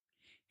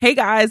Hey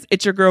guys,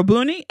 it's your girl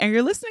Booney, and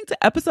you're listening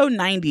to episode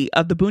 90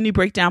 of the Booney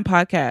Breakdown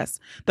Podcast.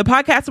 The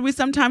podcast where we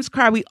sometimes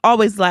cry, we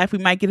always laugh, we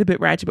might get a bit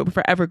ratchet, but we're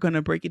forever going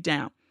to break it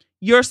down.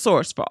 Your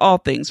source for all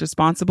things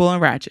responsible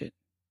and ratchet.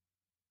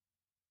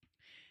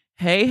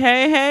 Hey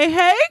guys!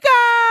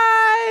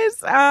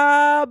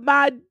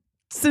 My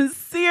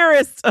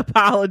sincerest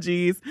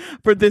apologies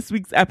for this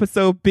week's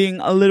episode being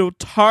a little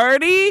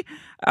tardy.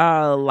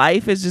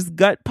 Life is just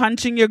gut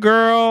punching your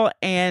girl,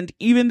 and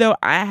even though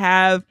I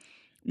have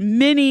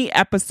many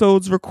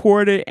episodes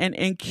recorded and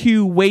in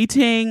queue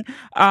waiting,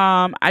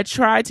 I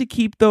try to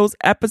keep those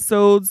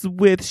episodes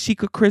with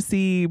Sheikah,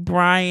 Chrissy,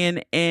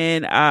 Brian,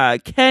 and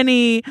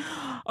Kenny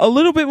a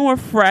little bit more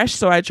fresh,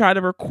 so I try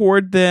to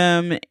record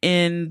them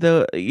in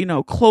the,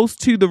 close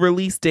to the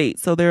release date,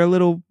 so they're a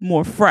little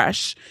more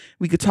fresh.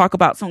 We could talk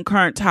about some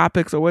current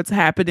topics or what's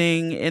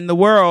happening in the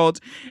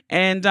world,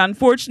 and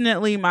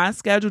unfortunately my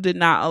schedule did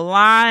not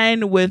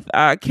align with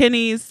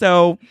Kenny's,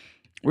 so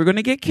we're going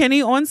to get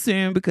Kenny on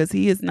soon because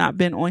he has not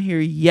been on here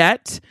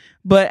yet.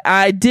 But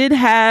I did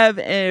have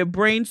a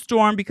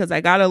brainstorm because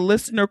I got a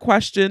listener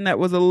question that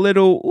was a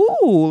little,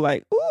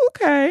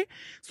 okay.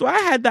 So I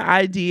had the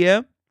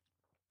idea.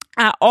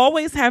 I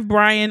always have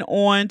Brian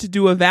on to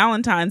do a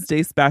Valentine's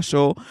Day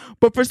special,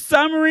 but for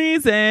some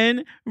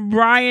reason,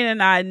 Brian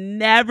and I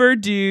never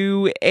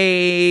do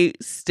a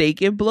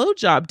steak and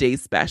blowjob day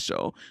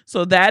special.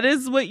 So that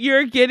is what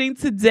you're getting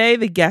today.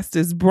 The guest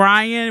is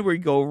Brian. We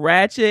go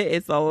ratchet.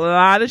 It's a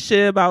lot of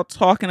shit about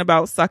talking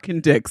about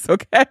sucking dicks,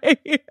 okay?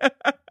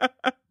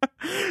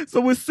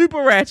 So we're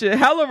super ratchet,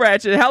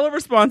 hella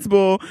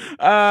responsible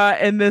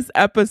in this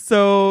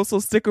episode. So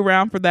stick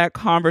around for that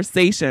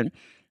conversation.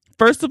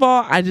 First of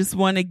all, I just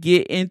want to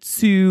get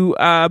into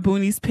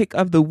Booney's pick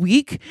of the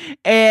week.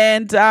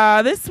 And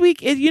this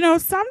week,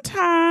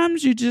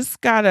 sometimes you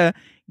just got to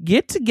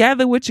get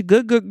together with your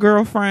good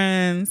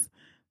girlfriends,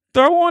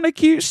 throw on a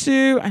cute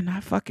shoe. And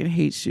I fucking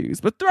hate shoes,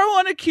 but throw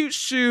on a cute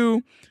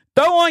shoe,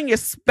 throw on your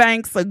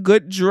Spanx, a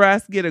good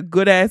dress, get a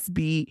good ass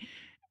beat,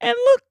 and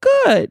look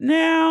good.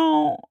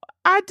 Now,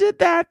 I did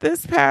that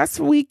this past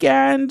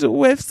weekend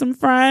with some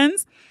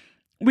friends.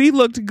 We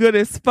looked good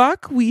as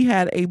fuck. We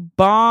had a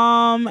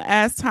bomb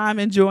ass time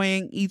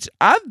enjoying each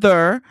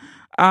other.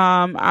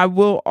 I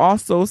will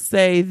also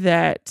say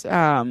that,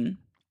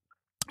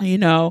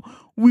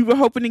 we were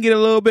hoping to get a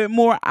little bit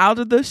more out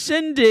of the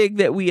shindig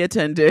that we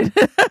attended.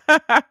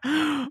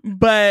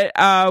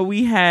 But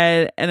we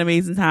had an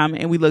amazing time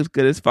and we looked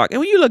good as fuck. And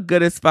when you look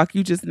good as fuck,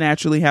 you just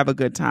naturally have a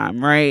good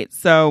time, right?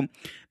 So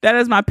that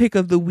is my pick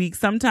of the week.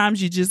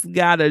 Sometimes you just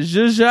gotta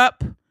zhuzh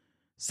up.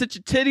 Sit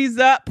your titties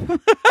up,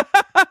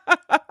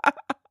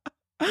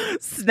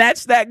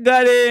 snatch that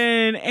gut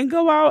in, and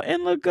go out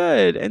and look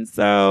good. And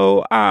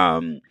so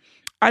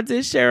I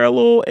did share a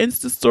little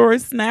Insta story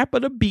snap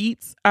of the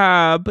beats.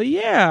 But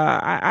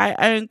yeah,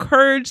 I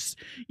encourage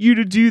you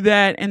to do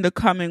that in the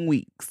coming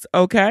weeks,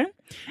 okay?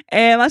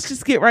 And let's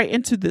just get right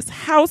into this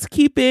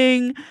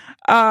housekeeping.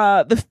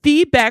 The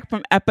feedback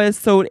from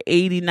episode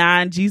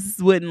 89, Jesus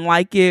Wouldn't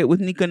Like It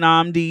with Nika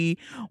Namdi,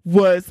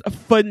 was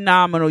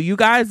phenomenal. You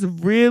guys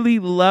really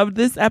loved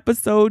this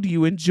episode.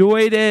 You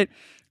enjoyed it.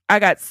 I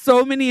got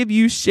so many of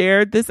you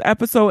shared this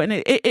episode,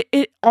 and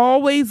it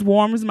always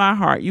warms my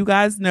heart. You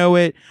guys know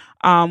it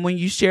when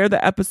you share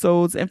the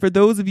episodes. And for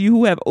those of you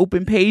who have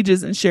open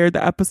pages and shared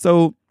the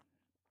episode,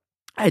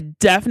 I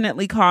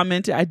definitely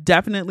commented. I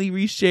definitely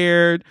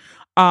reshared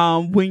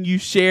when you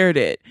shared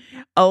it.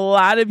 A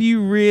lot of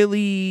you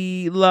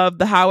really loved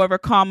the however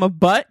comma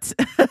but.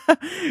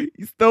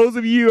 Those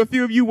of you, a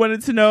few of you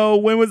wanted to know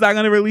when was I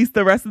going to release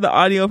the rest of the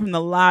audio from the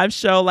live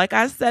show. Like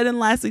I said in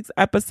last week's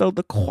episode,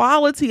 the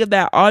quality of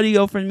that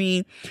audio for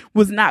me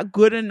was not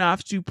good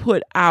enough to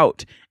put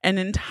out an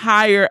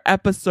entire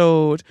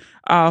episode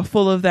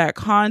full of that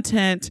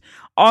content.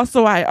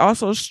 Also, I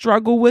also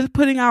struggle with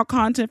putting out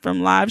content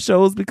from live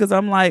shows because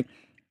I'm like,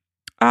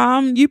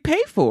 you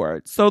pay for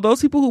it. So those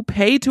people who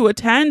pay to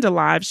attend a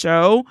live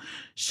show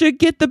should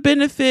get the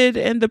benefit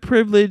and the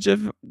privilege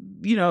of,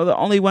 the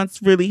only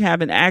ones really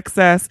having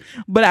access.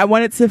 But I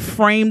wanted to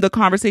frame the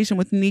conversation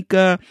with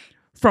Nika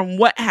from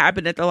what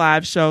happened at the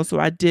live show. So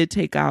I did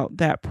take out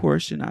that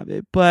portion of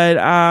it.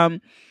 But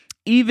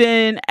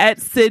even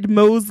at Sid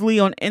Mosley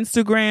on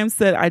Instagram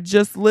said, I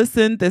just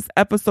listened. This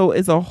episode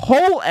is a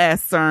whole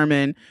ass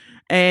sermon.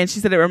 And she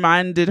said it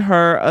reminded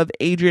her of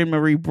Adrienne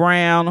Marie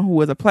Brown, who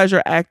was a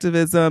pleasure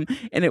activism,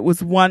 and it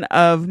was one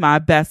of my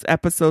best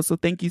episodes. So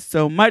thank you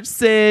so much,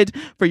 Sid,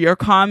 for your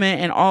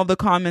comment and all the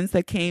comments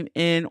that came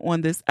in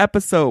on this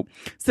episode.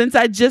 Since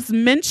I just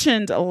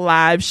mentioned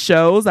live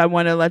shows, I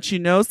want to let you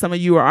know some of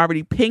you are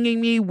already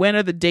pinging me. When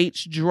are the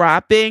dates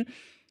dropping?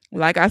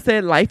 Like I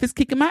said, life is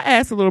kicking my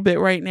ass a little bit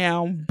right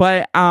now,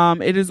 but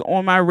it is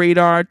on my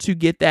radar to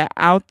get that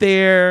out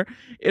there.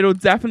 It'll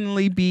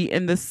definitely be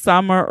in the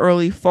summer,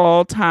 early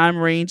fall time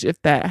range, if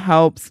that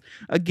helps.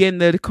 Again,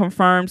 the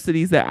confirmed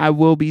cities that I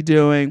will be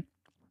doing,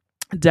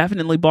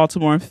 definitely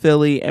Baltimore and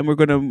Philly, and we're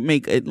going to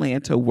make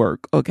Atlanta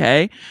work.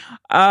 Okay.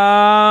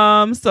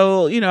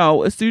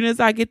 So, as soon as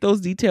I get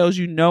those details,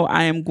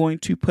 I am going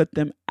to put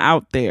them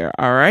out there.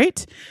 All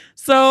right.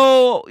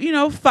 So,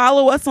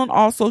 follow us on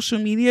all social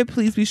media.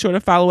 Please be sure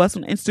to follow us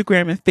on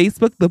Instagram and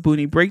Facebook, The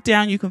Boonie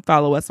Breakdown. You can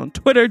follow us on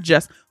Twitter,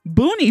 just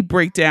Boonie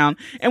Breakdown.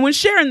 And when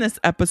sharing this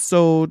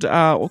episode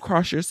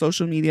across your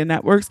social media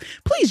networks,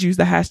 please use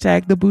the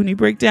hashtag The Boonie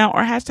Breakdown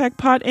or hashtag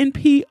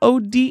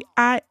PodNPODIN.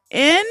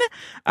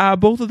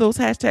 Both of those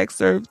hashtags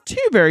serve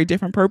two very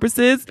different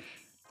purposes,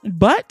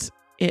 but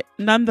it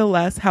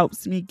nonetheless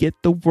helps me get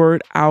the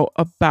word out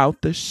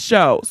about the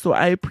show. So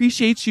I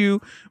appreciate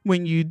you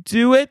when you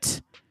do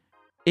it.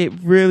 It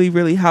really,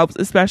 really helps,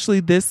 especially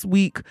this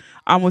week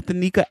with the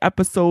Nika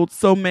episode.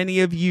 So many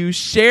of you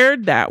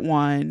shared that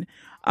one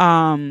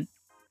that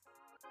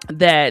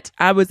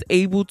I was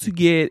able to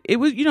get. It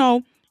was,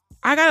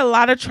 I got a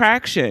lot of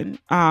traction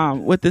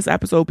with this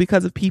episode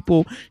because of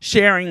people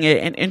sharing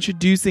it and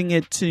introducing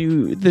it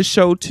to the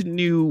show to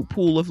new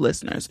pool of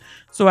listeners.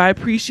 So I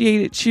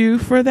appreciated you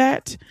for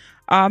that.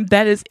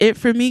 That is it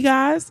for me,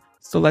 guys.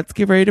 So let's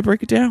get ready to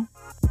break it down.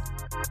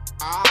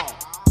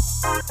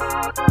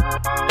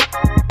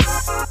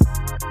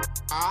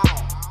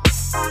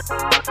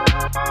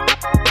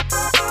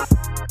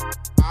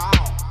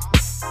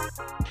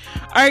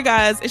 All right,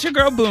 guys, it's your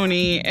girl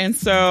Boonie. And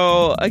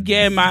so,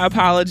 again, my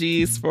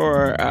apologies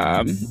for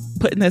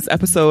putting this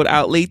episode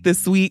out late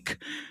this week,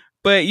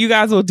 but you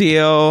guys will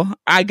deal.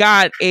 I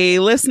got a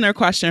listener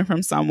question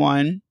from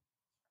someone,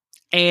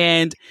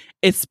 and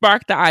it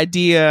sparked the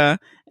idea.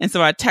 And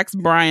so I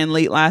texted Brian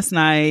late last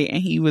night,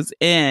 and he was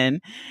in.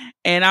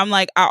 And I'm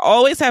like, I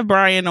always have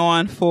Brian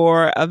on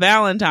for a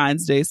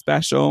Valentine's Day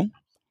special,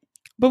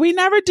 but we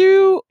never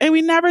do, and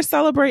we never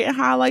celebrate and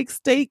highlight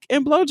steak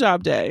and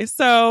blowjob day.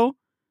 So,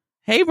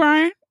 hey,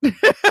 Brian.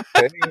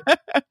 Hey,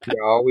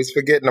 you're always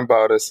forgetting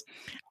about us.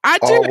 I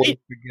do. Always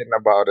forgetting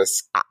about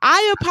us.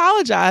 I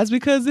apologize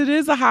because it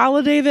is a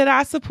holiday that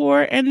I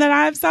support and that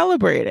I've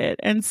celebrated.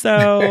 And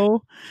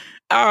so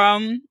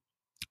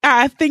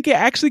I think it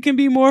actually can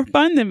be more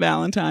fun than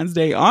Valentine's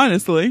Day,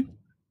 honestly.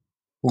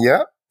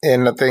 Yeah.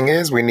 And the thing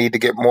is, we need to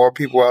get more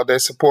people out there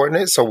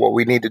supporting it. So what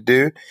we need to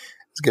do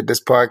is get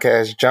this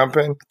podcast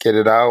jumping, get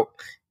it out,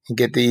 and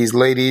get these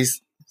ladies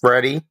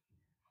ready.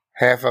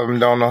 Half of them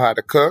don't know how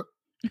to cook.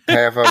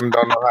 Half of them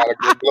don't know how to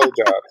get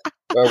blowjobs.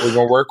 But we're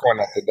going to work on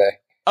that today.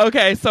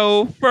 Okay,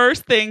 so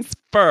first things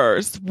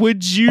first, do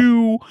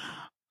you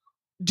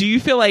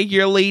feel like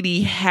your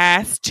lady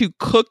has to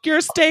cook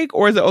your steak,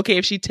 or is it okay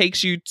if she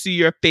takes you to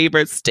your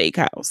favorite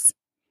steakhouse?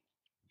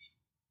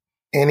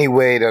 Any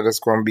way that it's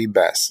going to be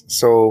best.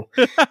 So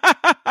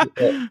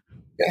if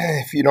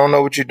you don't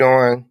know what you're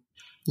doing,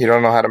 you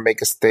don't know how to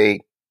make a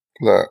steak,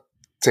 look,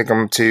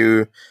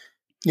 you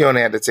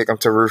only have to take them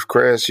to Ruth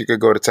Chris. You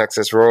could go to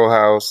Texas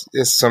Roadhouse.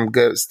 There's some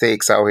good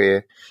steaks out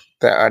here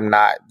that are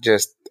not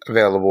just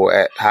available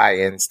at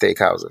high-end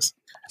steakhouses.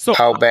 So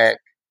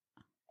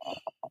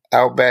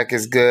Outback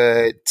is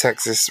good.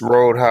 Texas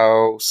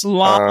Roadhouse.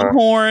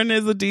 Longhorn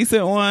is a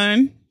decent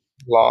one.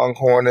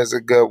 Longhorn is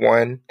a good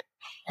one.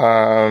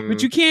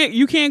 But you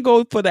can't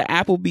go for the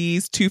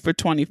Applebee's 2 for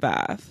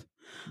 $25.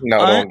 No,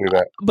 don't do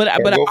that. But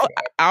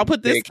I'll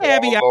put this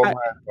caveat.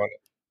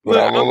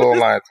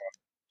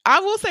 I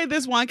will say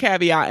this one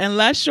caveat: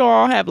 unless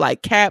y'all have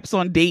like caps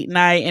on date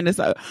night and it's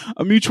a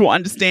mutual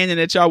understanding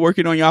that y'all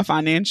working on y'all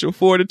financial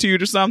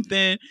fortitude or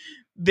something,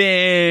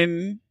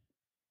 then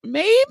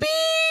maybe.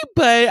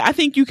 But I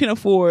think you can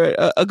afford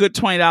a good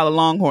 $20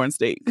 Longhorn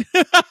steak.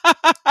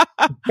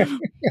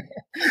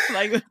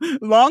 Like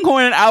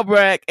Longhorn and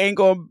Outback ain't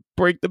gonna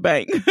break the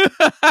bank.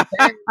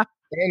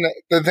 And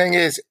the thing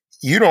is,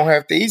 you don't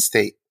have to eat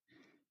steak.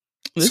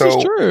 This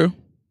is true.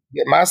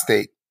 Get my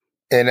steak.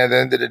 And at the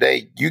end of the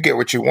day, you get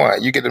what you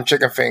want. You get them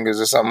chicken fingers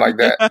or something like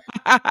that.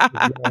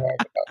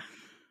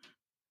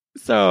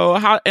 So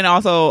and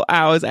also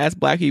I always ask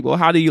Black people,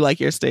 how do you like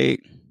your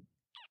steak?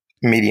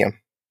 Medium.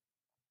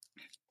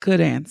 Good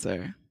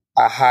answer.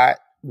 A hot,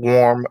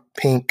 warm,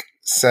 pink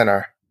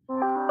center.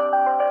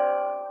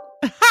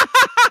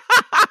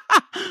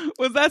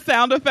 Was that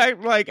sound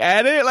effect like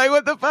added? Like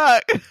what the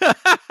fuck?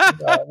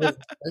 It was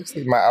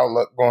actually my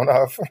outlook going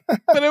off.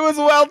 But it was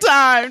well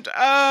timed.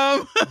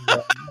 Off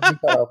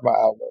my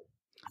outlook.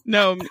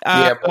 No,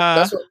 but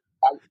that's what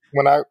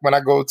when I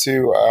go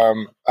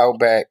to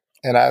Outback,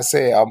 and I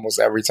say it almost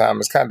every time,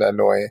 it's kind of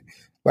annoying.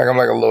 Like I'm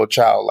like a little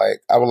child.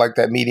 Like I would like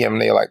that medium.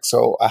 And they're like,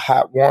 so a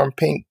hot, warm,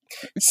 pink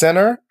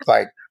center.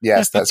 Like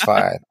yes, that's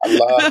fine. I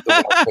love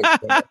the warm pink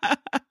center.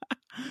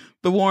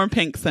 The warm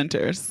pink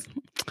centers.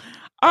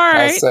 All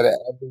right. I said it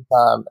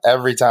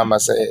every time I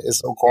say it. It's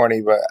so corny,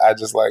 but I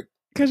just like.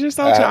 Because you're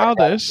so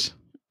childish.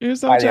 You're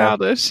so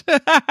childish.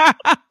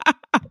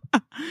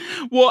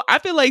 Well, I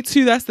feel like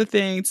too, that's the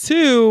thing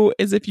too,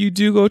 is if you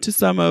do go to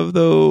some of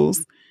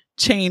those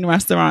chain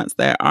restaurants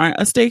that aren't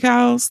a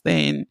steakhouse,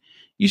 then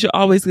you should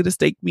always get a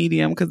steak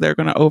medium because they're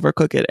going to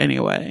overcook it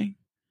anyway.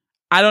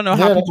 I don't know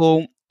how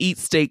people eat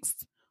steaks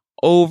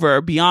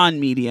over beyond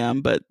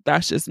medium, but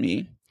that's just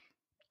me.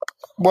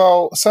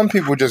 Well, some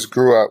people just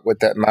grew up with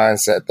that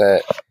mindset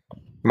that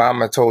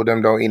mama told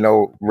them don't eat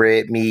no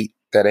red meat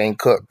that ain't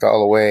cooked all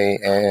the way.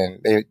 And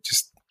they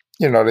just,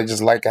 they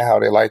just like it how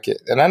they like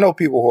it. And I know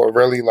people who are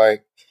really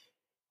like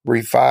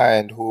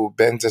refined who've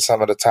been to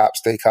some of the top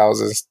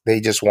steakhouses, they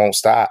just won't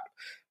stop.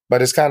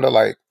 But it's kind of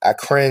like I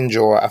cringe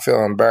or I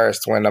feel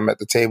embarrassed when I'm at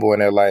the table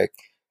and they're like,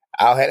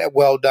 I'll have that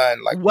well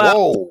done. Like,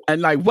 whoa.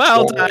 And like,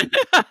 well whoa. done.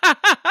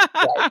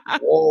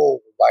 Like, whoa.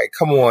 Like,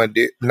 come on,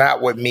 dude.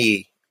 Not with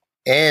me.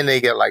 And they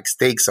get like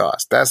steak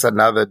sauce. That's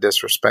another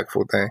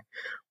disrespectful thing.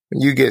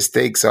 When you get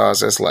steak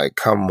sauce, it's like,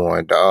 come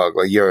on, dog.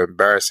 Like, you're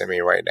embarrassing me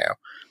right now.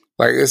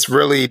 Like, it's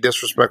really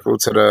disrespectful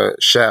to the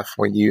chef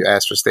when you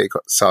ask for steak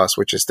sauce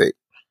with your steak.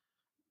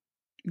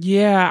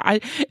 Yeah,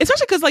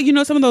 especially because like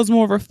some of those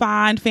more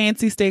refined,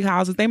 fancy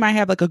steakhouses, they might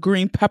have like a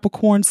green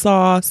peppercorn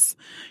sauce,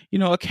 a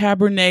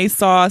Cabernet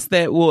sauce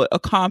that will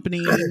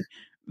accompany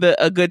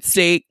a good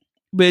steak.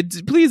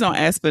 But please don't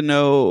ask for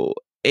no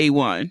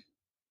A1.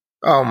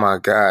 Oh my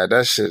God,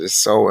 that shit is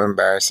so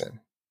embarrassing.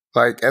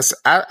 Like,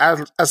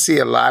 I see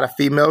a lot of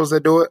females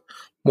that do it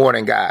more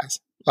than guys.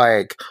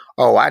 Like,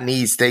 oh, I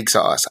need steak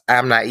sauce.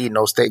 I'm not eating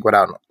no steak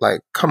without.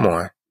 Like, come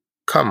on.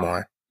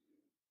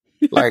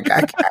 Like,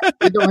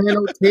 it don't have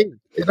no taste.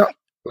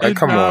 Like,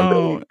 come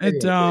on, baby.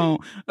 It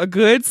don't. A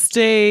good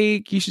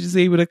steak, you should just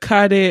be able to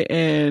cut it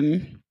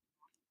and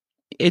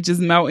it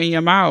just melt in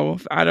your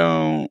mouth. I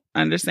don't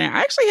understand.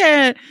 I actually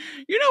had,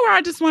 where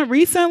I just went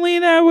recently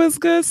that was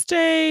good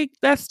steak?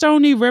 That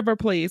Stony River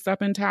place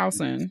up in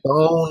Towson.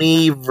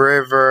 Stony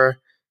River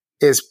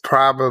is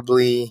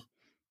probably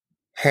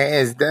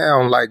hands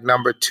down like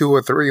number 2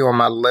 or 3 on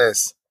my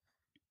list.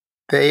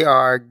 They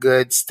are a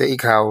good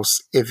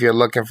steakhouse if you're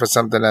looking for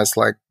something that's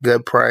like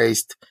good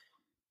priced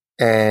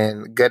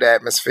and good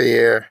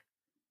atmosphere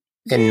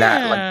and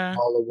not like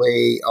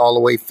all the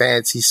way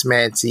fancy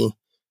smancy.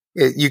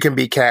 You can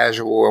be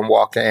casual and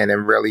walk in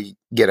and really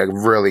get a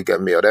really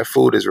good meal. That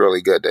food is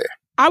really good there.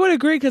 I would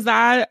agree because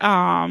that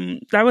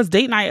was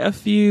date night a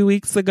few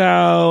weeks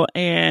ago,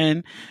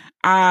 and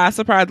I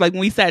surprised like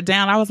when we sat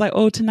down, I was like,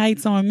 "Oh,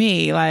 tonight's on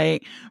me!"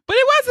 Like, but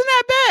it wasn't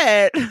that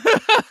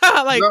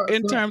bad, like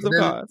in terms of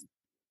cost.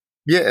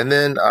 Yeah, and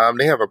then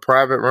they have a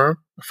private room.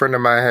 A friend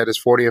of mine had his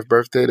 40th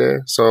birthday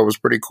there, so it was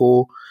pretty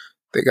cool.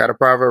 They got a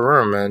private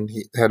room, and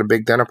he had a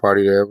big dinner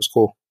party there. It was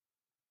cool.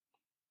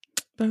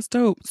 That's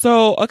dope.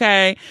 So,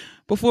 okay,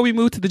 before we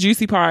move to the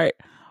juicy part,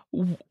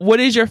 what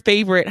is your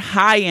favorite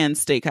high-end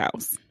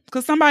steakhouse?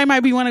 Because somebody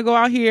might want to go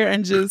out here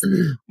and just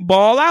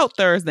ball out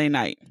Thursday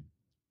night.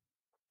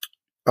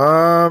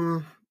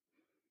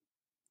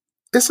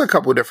 It's a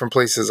couple different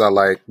places I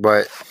like,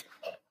 but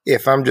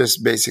if I'm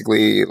just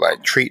basically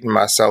like treating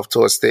myself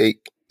to a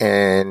steak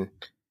and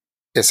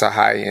it's a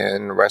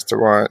high-end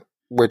restaurant,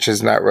 which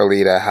is not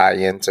really that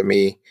high-end to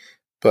me,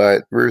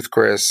 but Ruth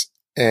Chris,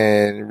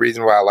 and the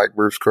reason why I like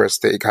Ruth Chris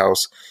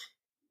Steakhouse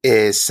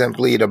is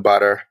simply the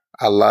butter.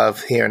 I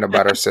love hearing the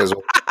butter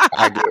sizzle.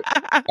 I get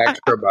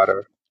extra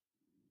butter.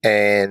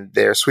 And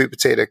their sweet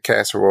potato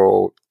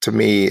casserole, to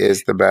me,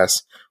 is the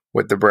best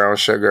with the brown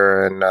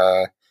sugar and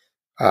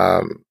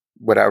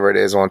whatever it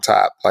is on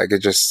top. Like,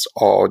 it's just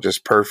all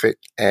just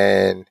perfect.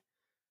 And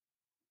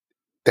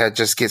that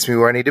just gets me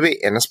where I need to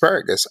be. And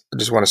asparagus. I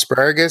just want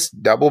asparagus,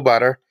 double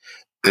butter,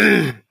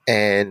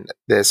 and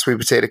the sweet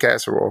potato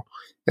casserole.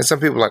 And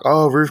some people are like,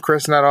 oh, Ruth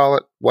Chris, not all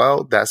it.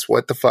 Well, that's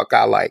what the fuck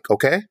I like,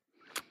 okay?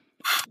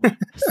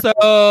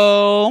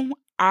 So,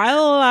 I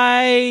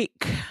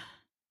like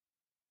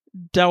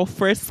Del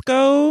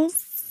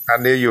Frisco's. I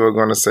knew you were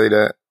going to say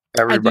that.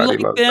 Everybody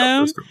loves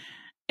Del Frisco.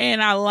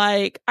 And I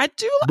We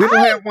don't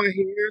have one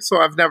here, so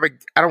I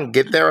don't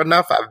get there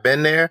enough. I've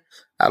been there.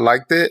 I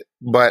liked it,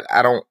 but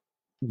I don't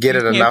get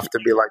it enough to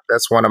be like,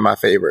 that's one of my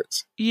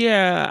favorites.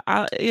 Yeah,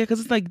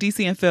 because it's like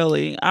DC and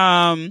Philly.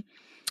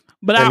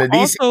 But and the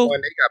DC one,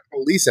 they got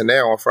police in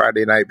there on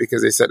Friday night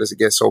because they said it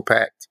gets so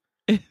packed.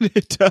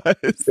 It does.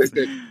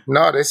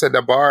 They said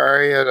the bar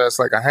area, that's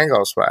like a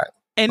hangout spot.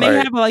 And they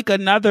have like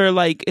another,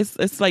 like,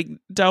 it's like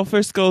Del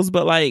Frisco's,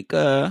 but like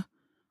a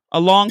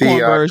Longhorn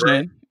version.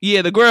 Grill.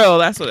 Yeah, the grill,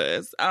 that's what it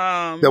is.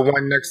 The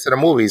one next to the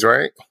movies,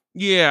 right?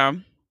 Yeah.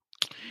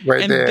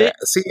 Right and there.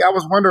 See, I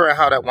was wondering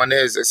how that one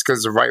is. It's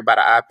because it's right by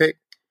the iPic.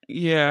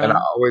 Yeah. And I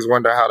always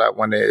wonder how that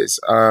one is.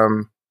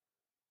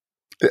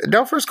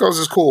 Del Frisco's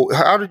is cool.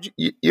 How did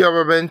you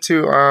ever been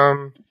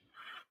to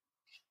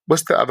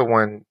what's the other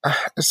one?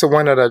 It's the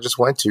one that I just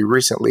went to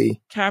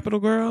recently.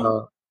 Capitol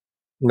Grill?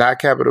 Not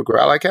Capitol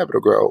Grill. I like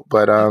Capitol Grill,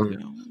 but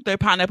their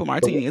pineapple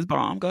martini is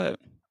bomb. Go ahead.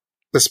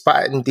 The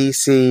spot in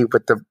DC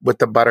with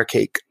the butter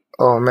cake.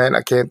 Oh man,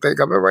 I can't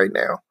think of it right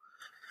now.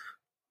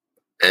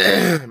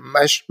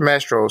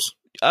 Mastro's.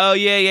 Oh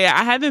yeah.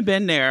 I haven't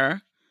been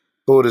there.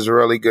 Food is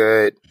really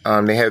good.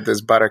 They have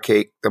this butter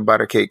cake. The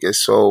butter cake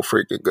is so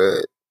freaking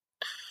good.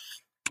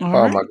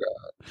 Oh my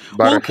god,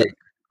 butter cake.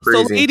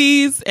 Crazy. So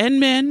ladies and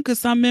men, because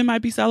some men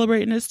might be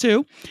celebrating this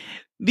too,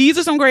 these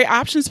are some great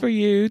options for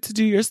you to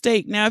do your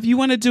steak. Now, if you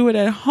want to do it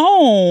at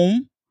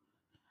home,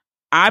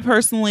 I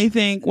personally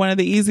think one of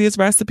the easiest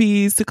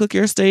recipes to cook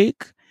your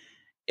steak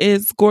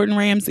is Gordon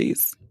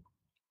Ramsay's.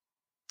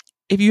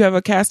 If you have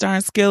a cast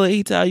iron skillet,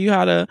 he tell you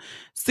how to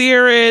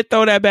sear it,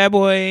 throw that bad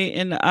boy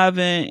in the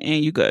oven,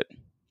 and you good.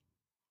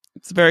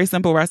 It's a very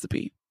simple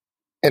recipe.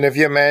 And if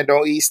your man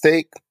don't eat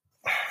steak,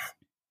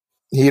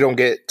 he don't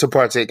get to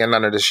partake in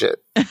none of the shit.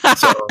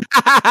 So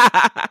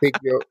take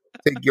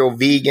your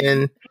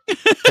vegan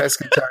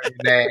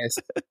pescatarian ass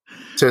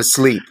to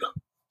sleep.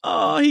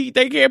 Oh,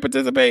 they can't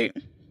participate.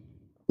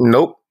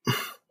 Nope.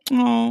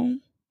 Oh.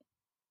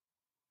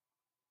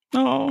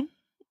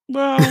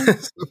 Well.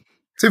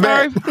 Too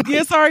bad. Sorry.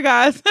 Yeah, sorry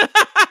guys.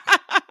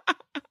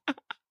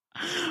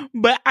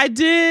 But I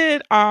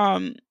did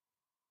I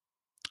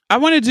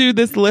want to do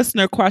this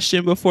listener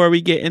question before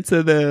we get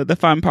into the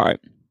fun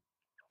part.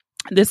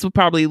 This will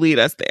probably lead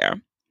us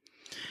there.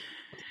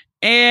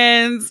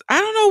 And I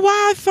don't know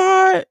why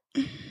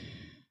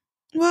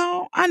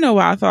I know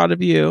why I thought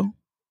of you.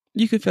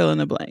 You can fill in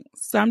the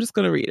blanks. So I'm just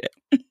going to read it.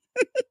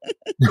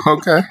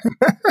 Okay.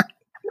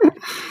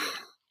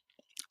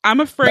 I'm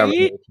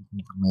afraid.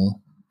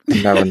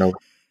 Never know.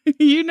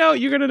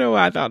 You're going to know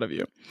why I thought of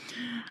you.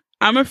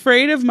 I'm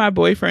afraid of my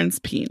boyfriend's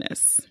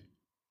penis.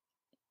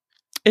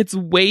 It's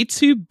way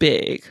too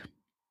big.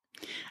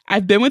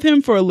 I've been with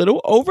him for a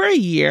little over a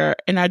year,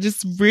 and I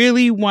just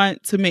really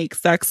want to make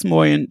sex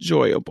more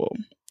enjoyable,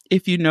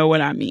 if you know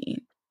what I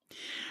mean.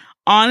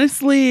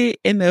 Honestly,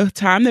 in the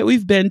time that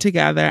we've been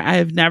together, I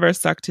have never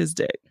sucked his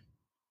dick.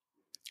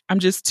 I'm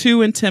just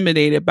too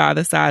intimidated by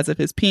the size of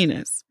his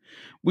penis.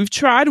 We've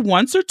tried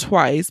once or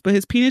twice, but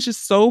his penis is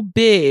so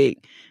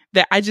big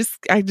that I just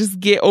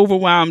get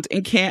overwhelmed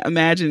and can't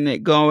imagine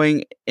it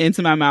going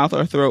into my mouth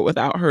or throat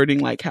without hurting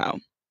like hell.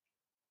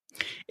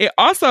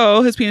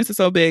 His penis is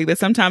so big that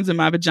sometimes in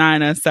my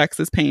vagina, sex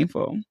is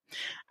painful.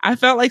 I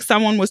felt like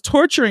someone was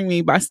torturing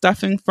me by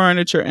stuffing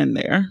furniture in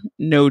there.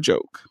 No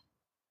joke.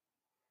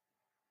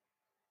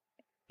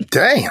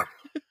 Damn.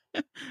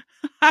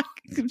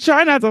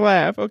 Try not to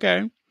laugh,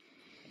 okay?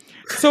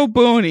 So,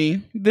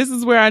 Booney, this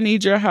is where I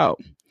need your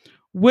help.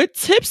 What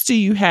tips do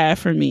you have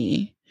for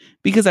me?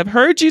 Because I've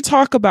heard you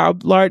talk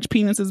about large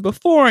penises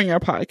before in your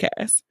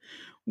podcast.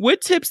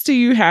 What tips do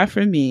you have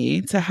for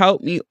me to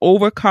help me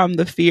overcome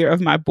the fear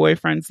of my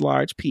boyfriend's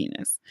large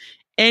penis?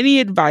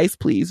 Any advice,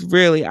 please?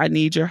 Really, I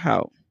need your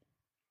help.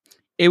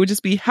 It would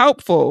just be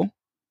helpful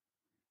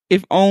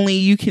if only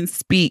you can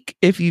speak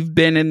if you've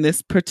been in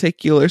this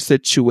particular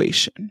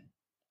situation.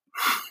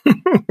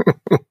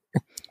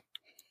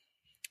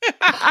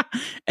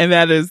 And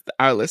that is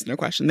our listener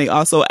question. They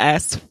also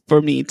asked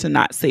for me to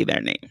not say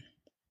their name.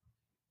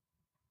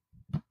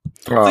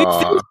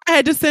 So I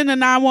had to send a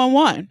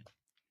 911.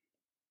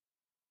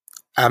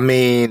 I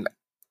mean,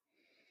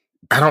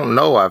 I don't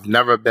know. I've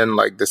never been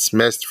like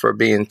dismissed for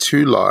being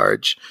too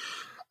large.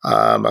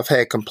 I've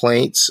had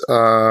complaints.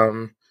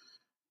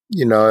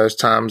 There's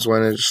times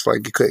when it's just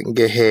like you couldn't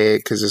get head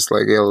because it's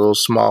like a little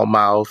small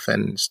mouth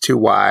and it's too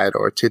wide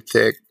or too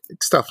thick,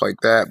 stuff like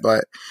that.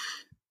 But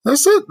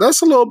that's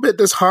a little bit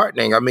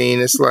disheartening. I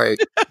mean, it's like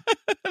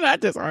not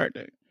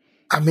disheartening.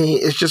 I mean,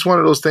 it's just one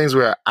of those things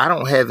where I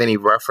don't have any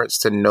reference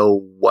to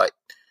know what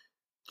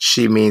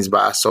she means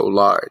by so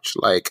large.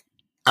 Like,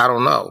 I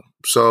don't know.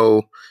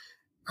 So,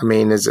 I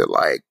mean, is it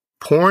like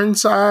porn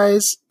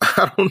size?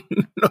 I don't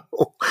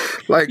know.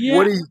 Like, yeah.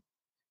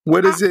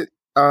 what is it?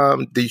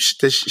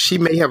 She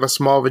may have a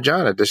small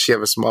vagina. Does she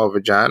have a small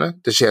vagina?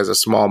 Does she have a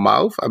small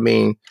mouth? I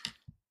mean,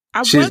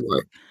 I was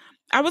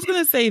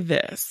going to say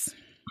this.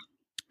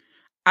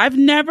 I've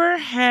never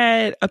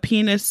had a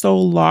penis so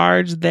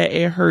large that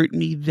it hurt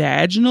me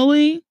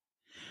vaginally.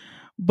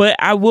 But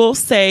I will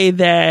say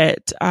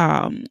that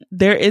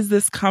there is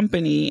this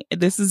company.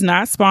 This is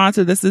not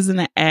sponsored. This isn't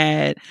an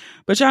ad.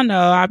 But y'all know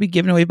I'll be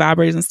giving away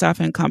vibrators and stuff,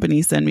 and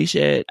companies send me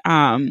shit.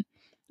 But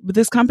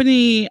this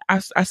company,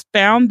 I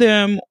found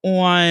them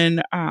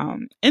on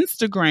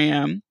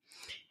Instagram,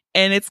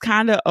 and it's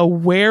kind of a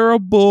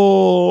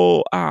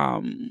wearable.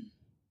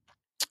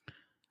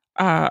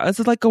 It's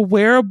like a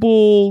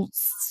wearable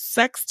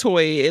sex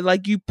toy.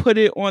 Like you put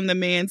it on the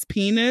man's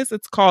penis.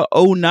 It's called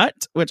O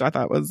Nut, which I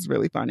thought was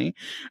really funny.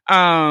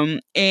 And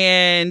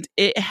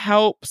it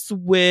helps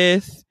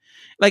with,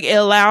 like, it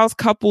allows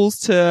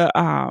couples to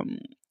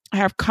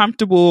have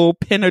comfortable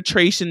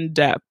penetration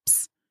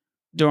depths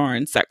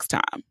during sex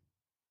time.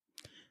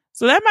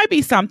 So that might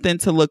be something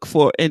to look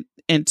for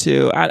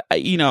into.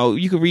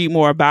 You could read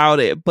more about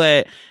it,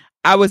 but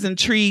I was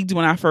intrigued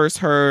when I first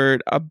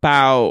heard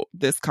about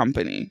this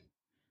company.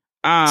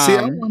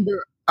 I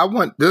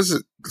go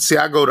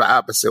the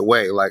opposite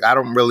way. Like, I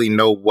don't really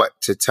know what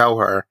to tell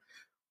her.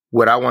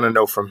 What I want to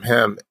know from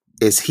him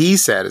is he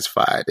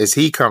satisfied? Is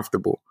he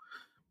comfortable?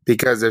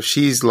 Because if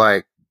she's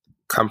like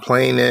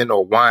complaining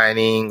or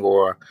whining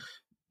or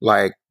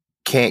like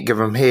can't give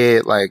him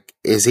head, like,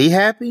 is he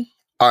happy?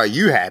 Are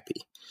you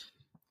happy?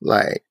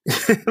 Like,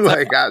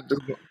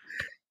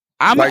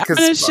 I'm going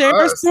to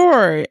share a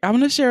story. I'm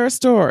going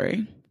to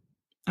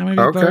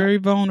be very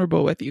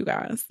vulnerable with you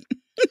guys.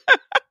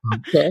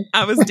 Okay.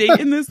 I was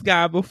dating this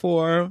guy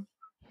before,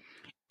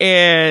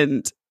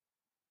 and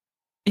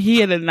he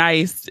had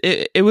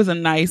it was a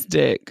nice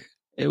dick.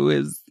 It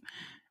was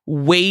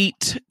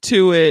weight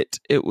to it.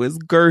 It was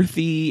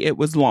girthy. It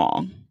was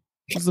long.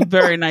 It was a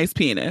very nice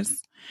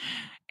penis.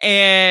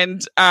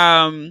 And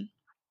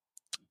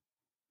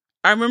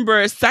I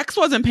remember sex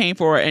wasn't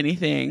painful or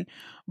anything,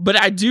 but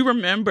I do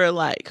remember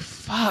like,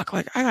 fuck,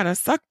 like I gotta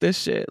suck this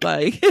shit.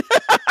 Like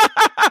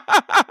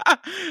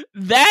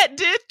that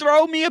did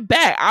throw me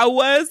aback. I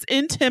was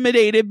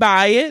intimidated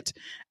by it.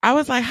 I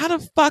was like, how the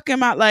fuck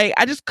am I like,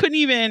 I just couldn't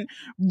even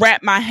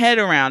wrap my head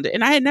around it.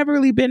 And I had never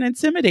really been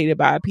intimidated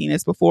by a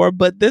penis before,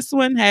 but this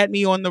one had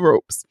me on the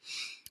ropes.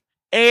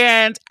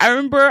 And I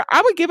remember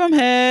I would give him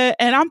head,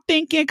 and I'm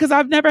thinking, because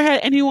I've never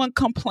had anyone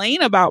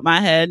complain about my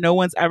head. No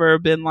one's ever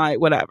been like,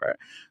 whatever.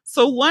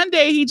 So one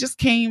day he just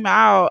came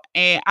out,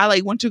 and I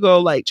like went to go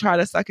like try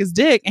to suck his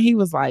dick, and he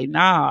was like,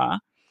 nah.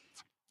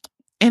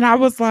 And I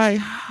was like,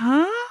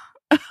 huh?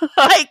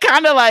 Like,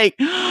 kind of like,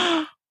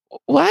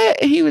 what?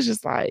 And he was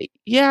just like,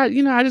 yeah,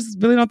 I just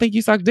really don't think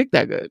you suck dick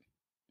that good.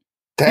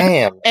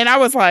 Damn. And I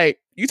was like,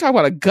 you talk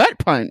about a gut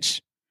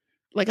punch.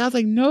 Like, I was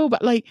like, no,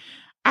 but like,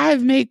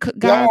 I've made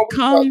guys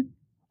come.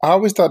 I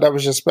always thought that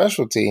was your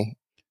specialty.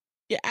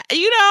 Yeah,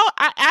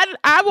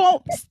 I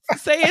won't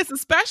say it's a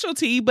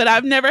specialty, but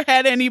I've never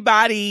had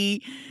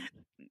anybody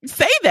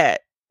say that.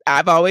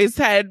 I've always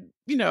had,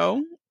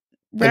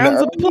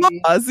 rounds of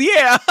applause.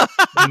 Yeah.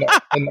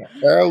 in the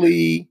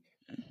early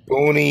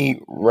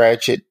Booney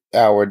Ratchet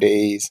Hour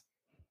days,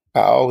 I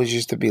always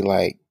used to be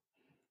like,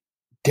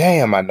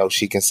 damn, I know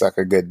she can suck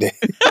a good dick.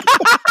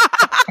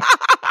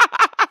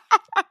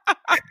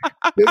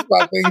 There's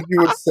my things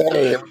you would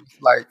say.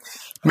 Like,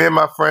 me and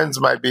my friends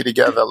might be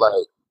together,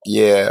 like,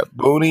 yeah,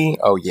 Booney,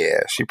 oh yeah,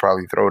 she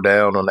probably throw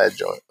down on that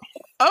joint.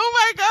 Oh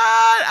my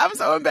God, I'm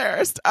so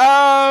embarrassed.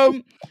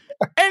 Anywho,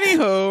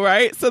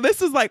 right? So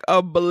this is like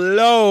a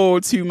blow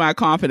to my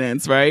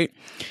confidence, right?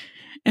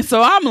 And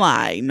so I'm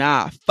like,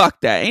 nah, fuck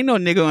that. Ain't no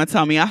nigga gonna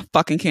tell me I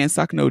fucking can't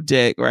suck no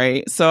dick,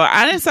 right? So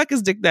I didn't suck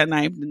his dick that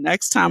night. The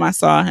next time I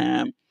saw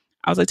him,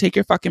 I was like, take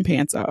your fucking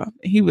pants off.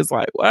 And he was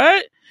like,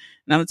 what?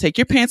 And I'm gonna take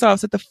your pants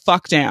off, sit the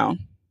fuck down,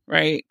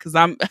 right? Because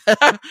I'm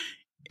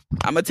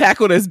gonna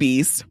tackle this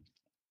beast.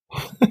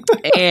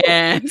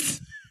 And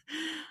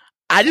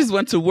I just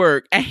went to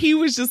work, and he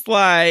was just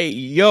like,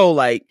 yo,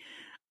 like,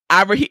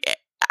 I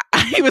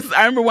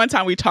remember one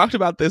time we talked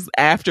about this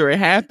after it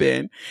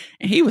happened,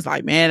 and he was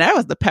like, man, that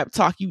was the pep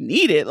talk you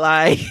needed.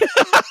 Like,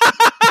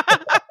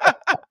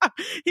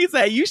 he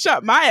said, you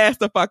shut my ass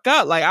the fuck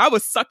up. Like, I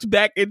was sucked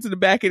back into the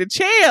back of the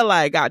chair,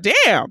 like,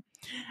 goddamn.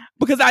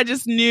 Because I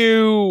just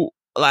knew,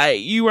 like,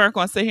 you weren't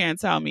going to sit here and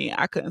tell me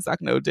I couldn't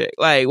suck no dick.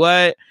 Like,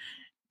 what?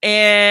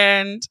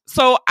 And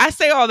so I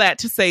say all that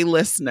to say,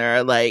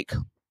 listener, like,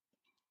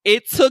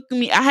 it took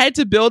me, I had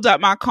to build up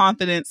my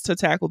confidence to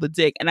tackle the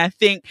dick. And I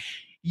think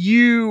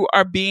you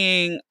are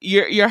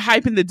you're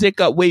hyping the dick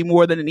up way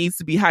more than it needs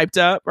to be hyped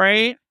up,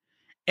 right?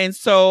 And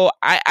so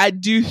I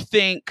do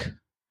think,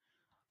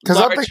 because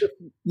I think,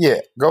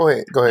 yeah, go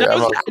ahead.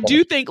 I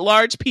do think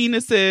large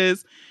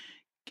penises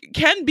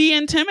can be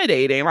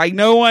intimidating. Like,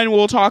 no one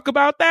will talk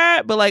about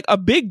that, but like a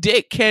big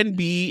dick can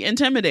be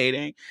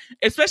intimidating,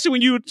 especially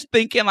when you're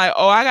thinking like,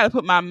 oh, I gotta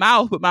put my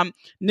mouth, but my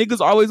niggas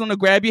always want to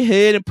grab your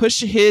head and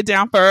push your head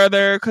down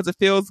further because it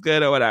feels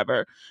good or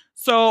whatever.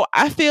 So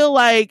I feel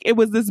like it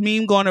was this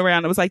meme going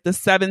around. It was like the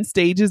 7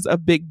 stages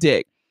of big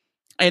dick,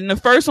 and the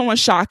first one was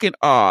shock and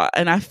awe.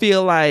 And I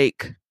feel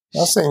like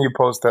I seen you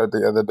post that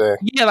the other day.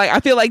 Yeah, like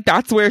I feel like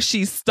that's where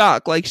she's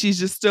stuck. Like, she's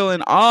just still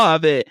in awe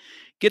of it.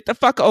 Get the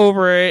fuck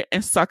over it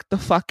and suck the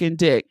fucking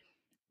dick.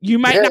 You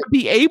might not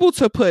be able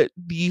to put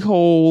the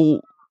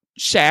whole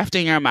shaft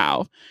in your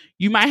mouth.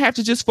 You might have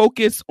to just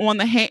focus on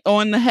the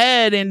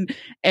head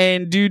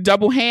and do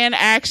double hand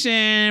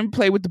action,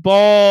 play with the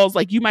balls.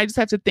 Like, you might just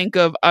have to think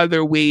of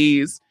other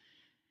ways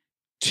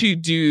to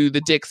do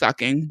the dick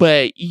sucking.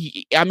 But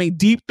I mean,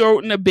 deep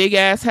throating a big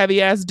ass, heavy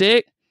ass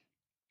dick,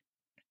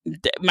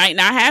 that might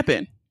not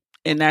happen.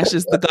 And that's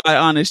just the God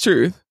honest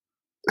truth.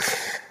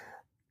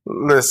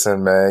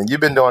 Listen, man,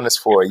 you've been doing this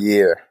for a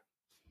year.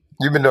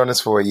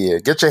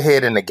 Get your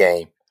head in the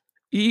game.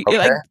 Okay?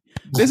 Like,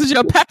 this is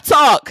your pep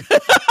talk.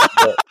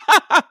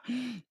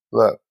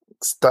 Look,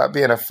 stop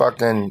being a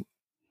fucking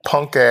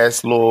punk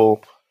ass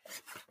little.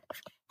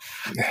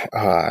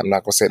 I'm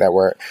not gonna say that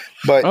word,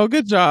 but oh,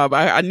 good job.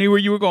 I knew where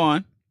you were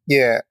going.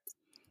 Yeah,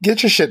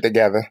 get your shit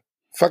together.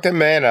 Fucking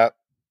man up,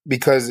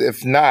 because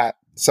if not,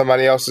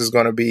 somebody else is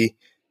gonna be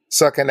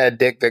sucking that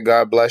dick that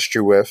God blessed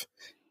you with,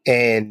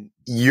 and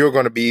you're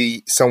going to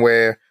be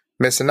somewhere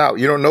missing out.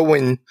 You don't know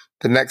when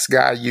the next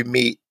guy you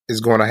meet is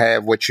going to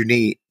have what you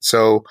need.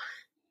 So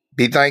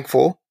be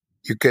thankful.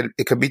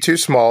 It could be too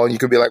small. You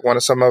could be like one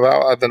of some of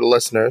our other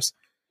listeners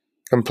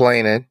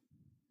complaining,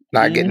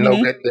 not getting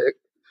no good dick,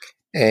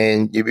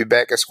 and you'll be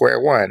back at square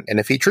one. And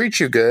if he treats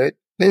you good,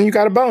 then you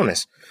got a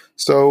bonus.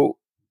 So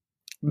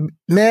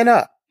man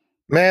up.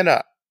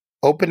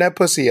 Open that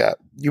pussy up.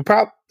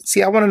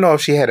 I want to know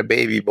if she had a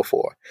baby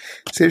before.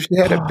 See if she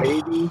had a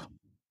baby.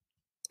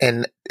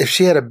 And if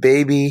she had a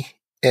baby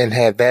and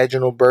had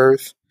vaginal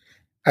birth,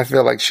 I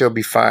feel like she'll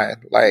be fine.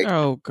 Like,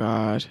 oh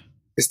God,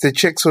 it's the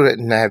chicks who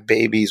didn't have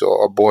babies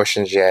or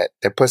abortions yet.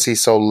 Their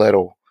pussy's so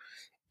little,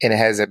 and it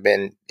hasn't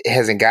been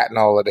hasn't gotten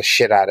all of the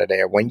shit out of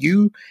there. When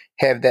you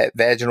have that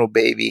vaginal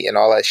baby and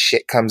all that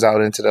shit comes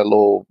out into the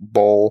little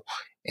bowl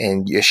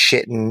and you're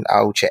shitting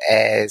out your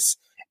ass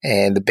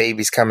and the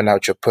baby's coming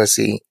out your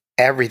pussy,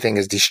 everything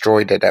is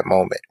destroyed at that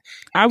moment.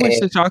 I wish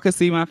that y'all could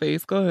see my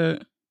face. Go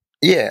ahead.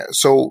 Yeah.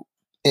 So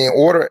in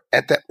order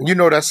at that,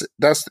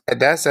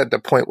 that's at the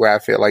point where I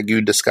feel like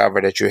you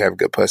discover that you have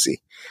good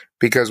pussy,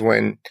 because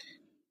when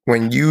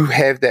you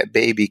have that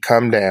baby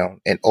come down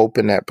and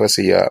open that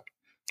pussy up,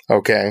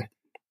 okay,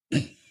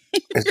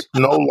 it's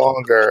no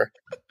longer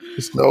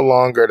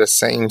the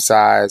same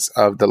size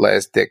of the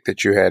last dick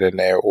that you had in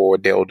there, or a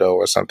dildo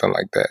or something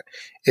like that.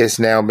 It's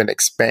now been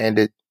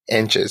expanded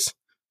inches.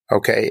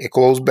 Okay, it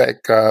goes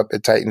back up,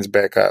 it tightens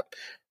back up,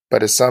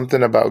 but it's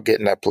something about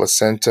getting that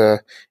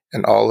placenta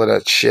and all of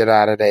that shit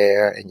out of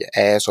there and your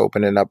ass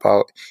opening up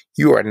out.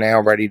 You are now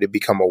ready to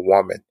become a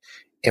woman.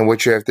 And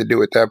what you have to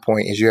do at that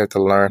point is you have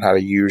to learn how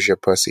to use your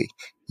pussy.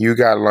 You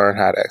got to learn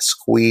how to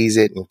squeeze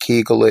it and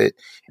kegel it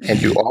and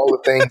do all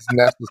the things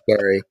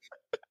necessary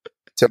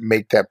to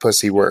make that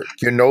pussy work.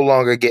 You're no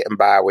longer getting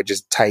by with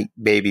just tight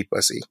baby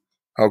pussy.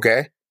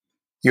 Okay?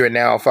 You are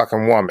now a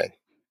fucking woman.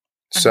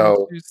 So, I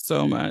hate you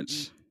so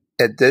much.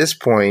 At this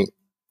point,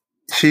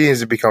 she needs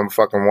to become a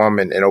fucking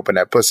woman and open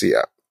that pussy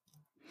up.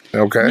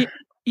 Okay?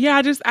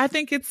 Yeah, I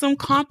think it's some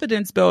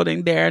confidence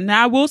building there.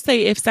 Now, I will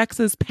say, if sex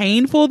is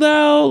painful,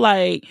 though,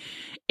 like,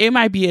 it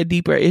might be a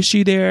deeper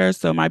issue there.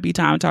 So it might be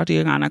time to talk to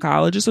your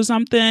gynecologist or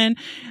something.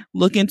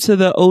 Look into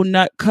the O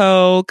Nut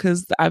Co.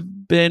 because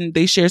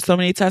they share so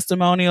many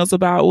testimonials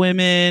about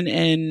women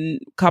and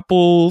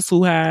couples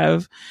who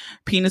have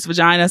penis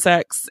vagina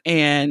sex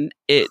and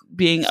it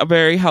being a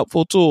very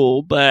helpful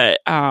tool. But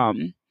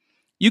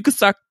you could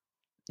suck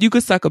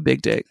a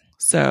big dick.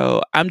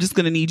 So I'm just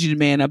going to need you to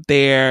man up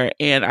there.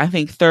 And I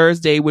think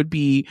Thursday would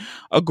be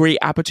a great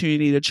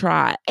opportunity to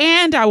try.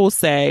 And I will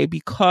say,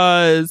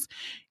 because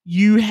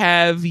you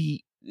have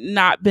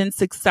not been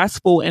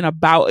successful in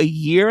about a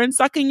year in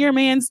sucking your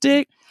man's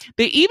dick,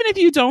 that even if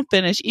you don't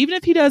finish, even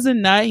if he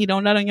doesn't nut, he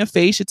don't nut on your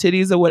face, your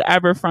titties, or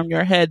whatever from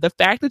your head, the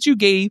fact that you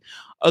gave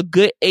a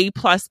good A+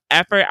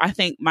 effort, I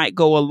think might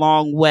go a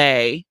long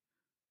way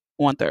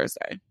on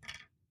Thursday.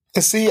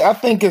 See, I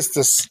think it's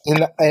this,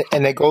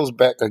 and it goes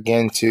back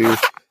again to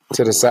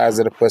the size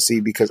of the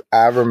pussy, because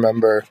I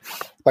remember,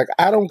 like,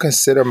 I don't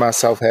consider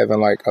myself having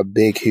like a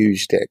big,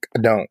 huge dick.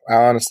 I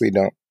honestly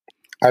don't.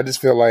 I just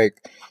feel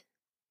like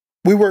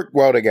we work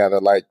well together.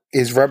 Like,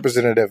 it's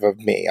representative of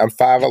me. I'm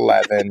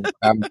 5'11".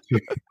 I'm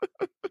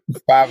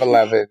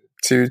 5'11",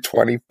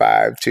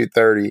 225,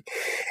 230.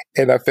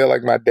 And I feel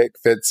like my dick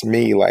fits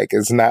me. Like,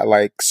 it's not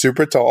like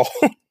super tall.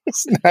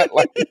 It's not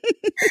like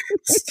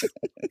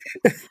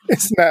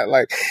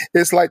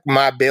it's like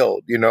my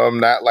build, I'm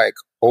not like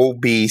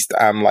obese.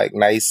 I'm like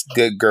nice,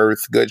 good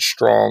girth, good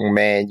strong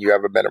man. You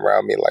ever been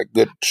around me? Like,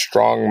 good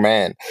strong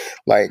man.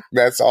 Like,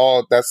 that's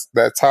all. That's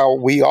how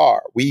we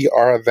are. We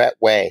are that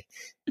way,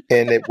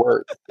 and it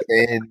works.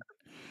 And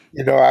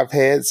I've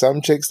had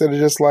some chicks that are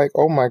just like,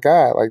 oh my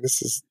god, like,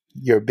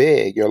 you're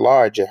big, you're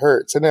large, it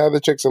hurts, and the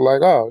other chicks are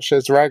like, oh,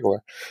 shit's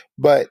regular.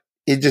 But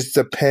it just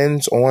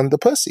depends on the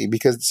pussy,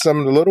 because some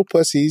of the little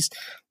pussies,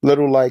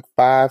 little like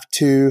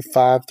 5'2",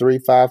 5'3",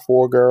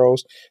 5'4"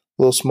 girls,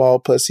 little small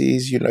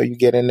pussies, you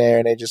get in there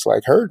and they just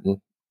like hurting.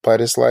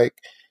 But it's like,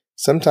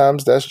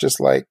 sometimes that's just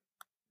like,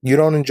 you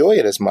don't enjoy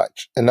it as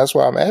much. And that's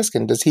why I'm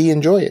asking, does he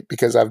enjoy it?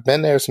 Because I've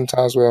been there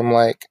sometimes where I'm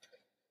like,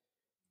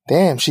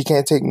 damn, she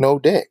can't take no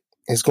dick.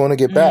 It's going to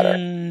get better.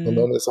 And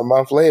then it's a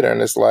month later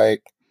and it's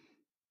like,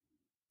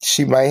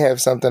 she might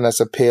have something that's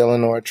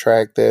appealing or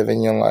attractive,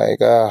 and you're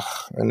like, ugh.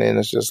 And then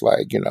it's just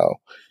like,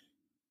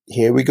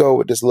 here we go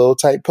with this little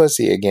tight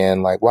pussy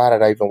again. Like, why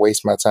did I even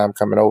waste my time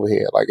coming over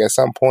here? Like, at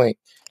some point,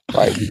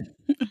 like,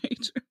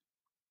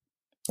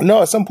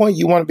 no, at some point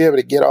you want to be able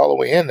to get all the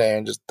way in there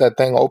and just that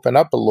thing open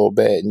up a little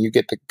bit and you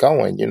get to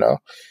going,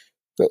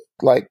 But,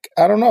 like,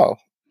 I don't know.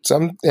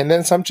 And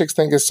then some chicks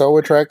think it's so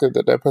attractive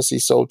that their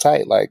pussy's so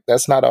tight. Like,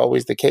 that's not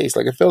always the case.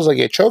 Like, it feels like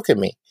you're choking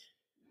me.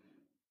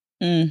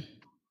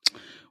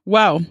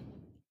 Well,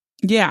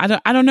 yeah,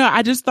 I don't know.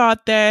 I just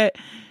thought that,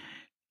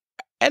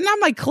 and I'm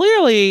like,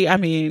 clearly, I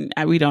mean,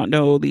 we don't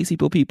know these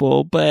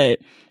people, but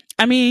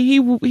I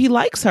mean, he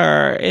likes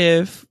her.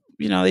 If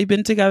they've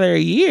been together a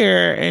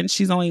year and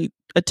she's only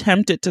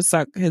attempted to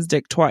suck his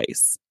dick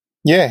twice.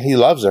 Yeah, he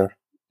loves her.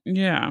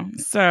 Yeah,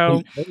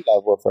 so he's in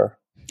love with her.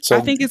 So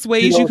I think it's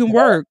ways you can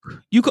work.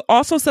 You could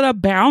also set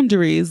up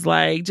boundaries,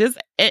 like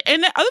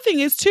and the other thing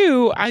is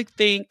too, I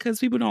think, because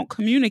people don't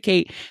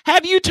communicate.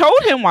 Have you told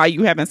him why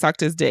you haven't sucked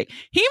his dick?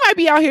 He might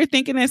be out here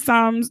thinking it's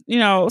some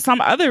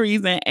other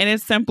reason, and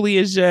it simply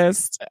is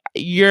just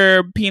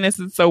your penis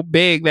is so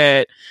big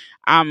that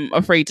I'm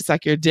afraid to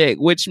suck your dick,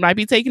 which might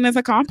be taken as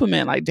a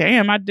compliment. Like,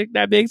 damn, my dick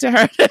that big to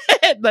her.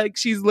 Like,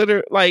 she's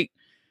literally like,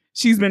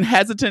 she's been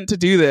hesitant to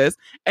do this,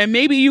 and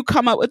maybe you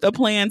come up with a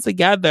plan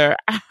together.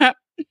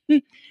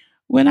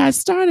 When I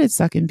started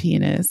sucking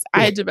penis,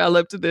 I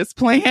developed this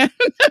plan.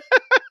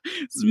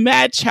 It's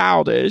mad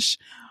childish,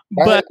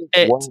 But I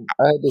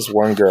had this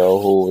one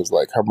girl who was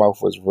like, her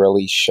mouth was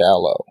really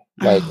shallow.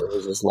 Like, it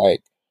was just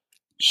like,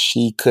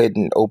 she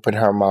couldn't open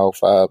her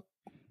mouth up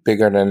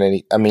bigger than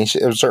any. I mean,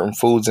 it was certain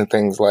foods and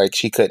things like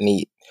she couldn't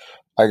eat.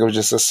 Like, it was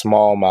just a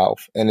small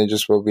mouth, and it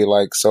just would be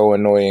like so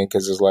annoying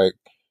because it's like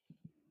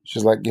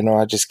she's like,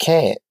 I just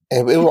can't.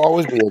 And it would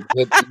always be a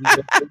good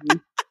ego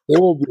boost. It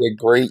would be a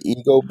great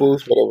ego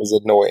boost, but it was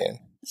annoying.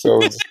 So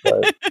it was just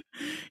like,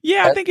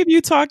 yeah, I think if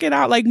you talk it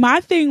out, like my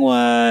thing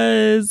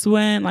was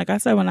when, like I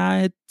said, when I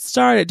had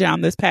started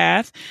down this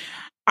path,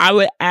 I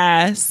would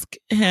ask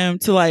him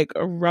to like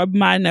rub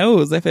my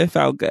nose if it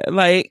felt good.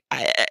 Like,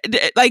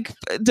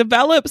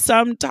 develop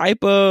some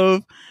type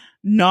of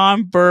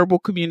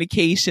nonverbal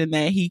communication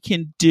that he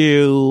can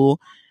do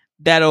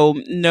that'll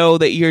know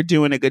that you're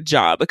doing a good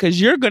job, because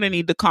you're going to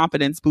need the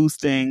confidence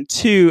boosting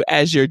too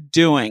as you're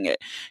doing it.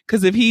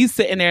 Because if he's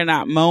sitting there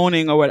not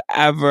moaning or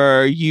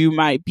whatever, you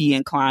might be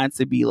inclined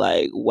to be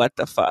like, what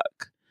the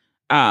fuck?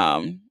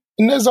 And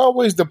there's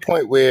always the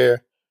point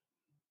where,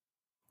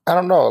 I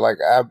don't know, like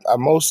I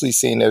mostly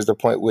seen there's the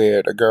point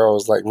where the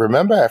girl's like,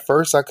 remember at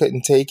first I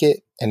couldn't take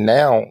it and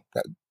now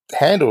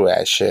handle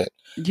that shit.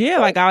 Yeah,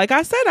 like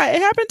I said,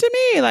 it happened to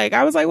me. Like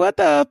I was like, "What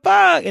the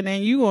fuck?" And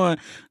then you going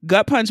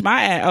gut punch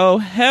my ass. Oh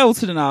hell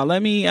to the no!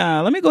 Let me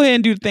go ahead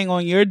and do the thing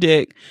on your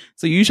dick.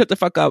 So you shut the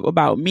fuck up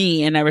about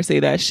me and never say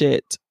that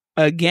shit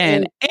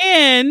again.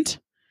 And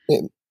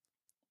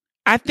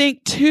I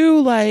think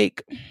too,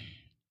 like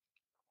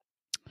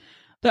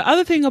the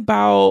other thing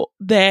about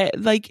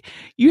that, like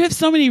you have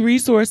so many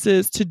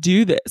resources to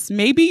do this.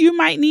 Maybe you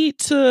might need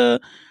to,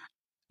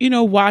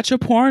 watch a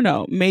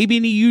porno. Maybe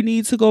you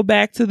need to go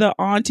back to the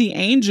Auntie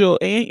Angel.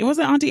 And was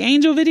it Auntie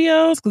Angel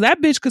videos? Because that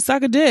bitch could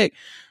suck a dick.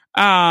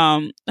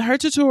 Her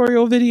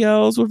tutorial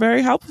videos were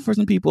very helpful for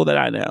some people that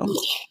I know.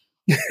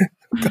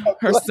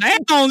 Her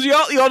sounds,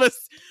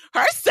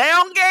 her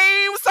sound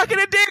game sucking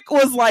a dick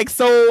was like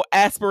so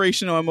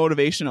aspirational and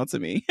motivational to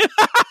me.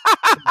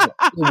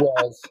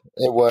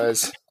 It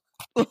was.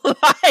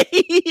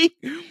 Like,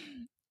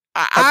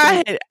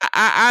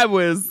 I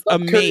was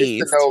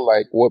amazed to know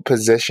like what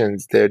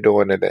positions they're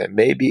doing it in.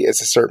 Maybe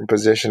it's a certain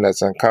position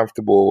that's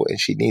uncomfortable and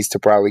she needs to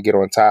probably get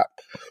on top,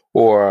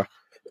 or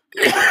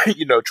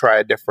try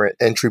a different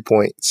entry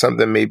point.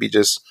 Something maybe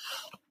just,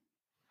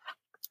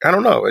 I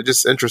don't know. It's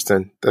just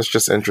interesting. That's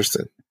just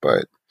interesting.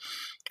 But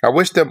I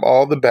wish them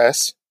all the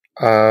best.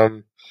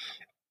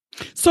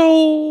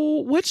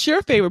 So what's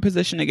your favorite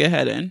position to get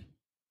head in?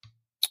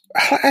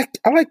 I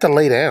like to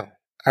lay down.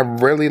 I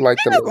really like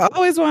to lay down. I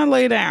always want to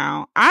lay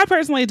down. I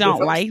personally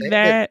don't like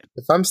that.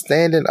 If I'm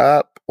standing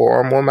up or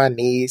I'm on my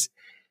knees,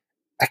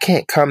 I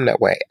can't come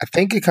that way. I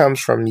think it comes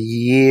from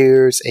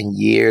years and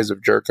years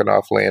of jerking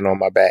off laying on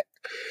my back.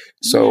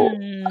 So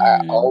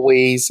I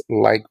always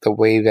like the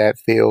way that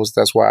feels.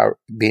 That's why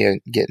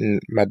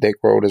getting my dick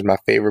rolled is my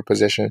favorite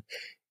position.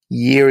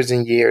 Years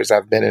and years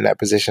I've been in that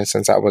position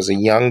since I was a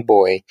young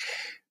boy,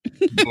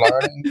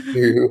 learning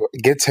to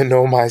get to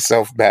know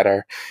myself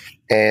better.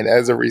 And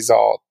as a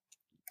result,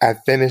 I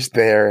finished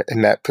there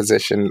in that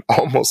position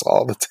almost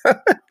all the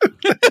time.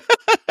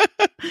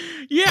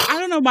 Yeah, I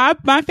don't know.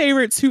 My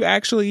favorite to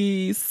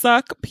actually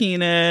suck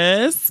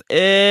penis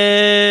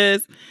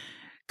is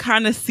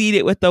kind of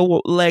seated with the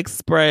legs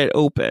spread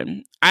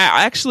open.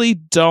 I actually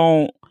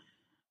don't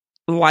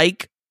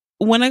like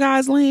when a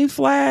guy's laying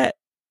flat.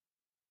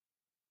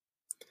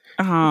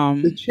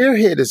 The chair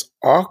head is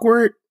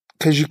awkward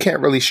because you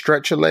can't really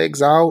stretch your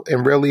legs out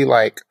and really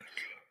like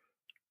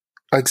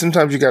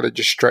sometimes you got to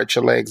just stretch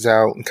your legs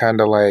out and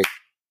kind of like,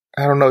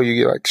 I don't know,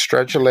 you like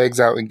stretch your legs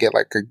out and get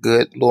like a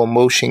good little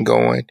motion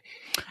going.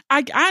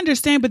 I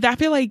understand, but I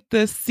feel like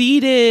the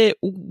seated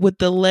with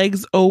the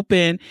legs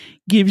open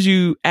gives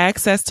you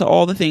access to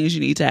all the things you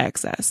need to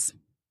access.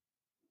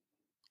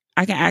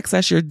 I can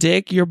access your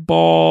dick, your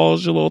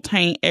balls, your little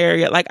taint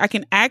area. Like I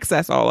can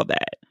access all of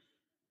that.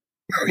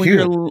 When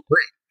you're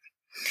great.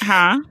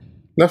 Huh?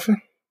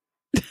 Nothing.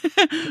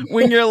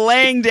 When you're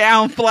laying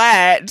down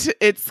flat,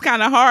 it's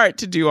kind of hard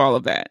to do all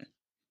of that.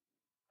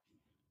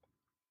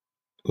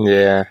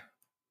 Yeah.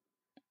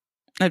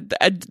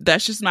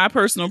 That's just my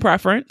personal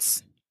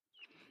preference.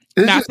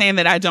 Not saying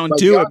that I don't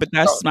do it, but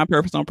that's just my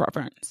personal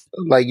preference.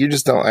 Like, you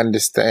just don't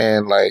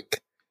understand,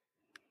 like,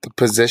 the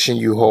position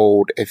you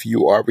hold if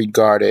you are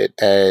regarded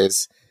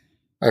as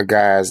a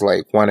guy's,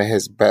 like, one of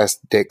his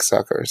best dick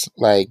suckers.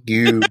 Like,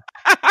 you...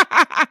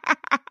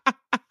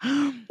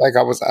 like,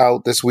 I was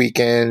out this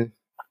weekend,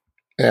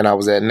 and I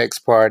was at Nick's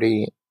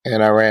party,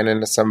 and I ran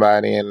into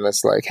somebody, and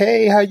it's like,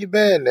 hey, how you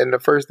been? And the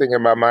first thing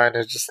in my mind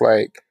is just,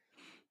 like,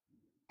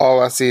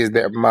 all I see is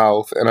their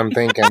mouth, and I'm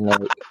thinking,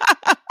 like,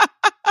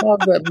 how's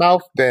that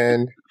mouth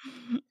been?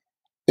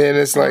 And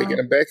it's like, in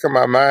the back of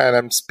my mind,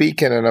 I'm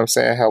speaking, and I'm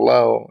saying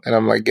hello, and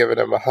I'm, like, giving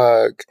them a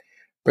hug.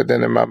 But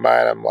then in my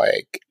mind, I'm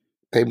like,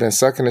 they've been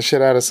sucking the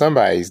shit out of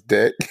somebody's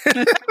dick.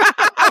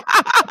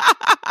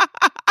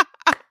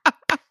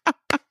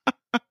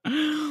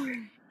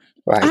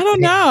 Like, I don't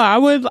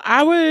know.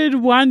 I would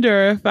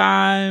wonder if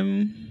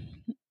I'm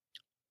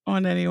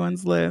on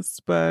anyone's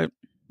list, but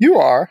You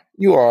are.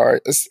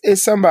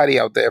 It's somebody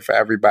out there for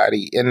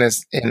everybody, and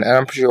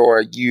I'm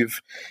sure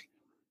you've,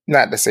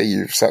 not to say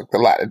you've sucked a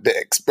lot of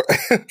dicks, but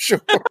I'm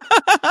sure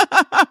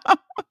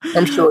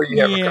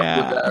you have a couple of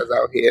Yeah. guys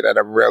out here that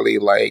are really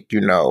like,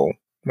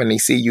 when they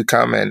see you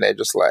coming, they're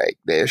just like,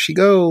 there she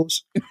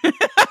goes.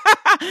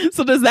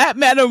 So does that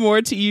matter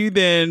more to you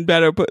than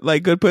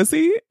like good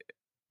pussy?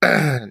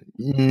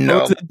 No,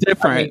 or is it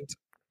different? I mean,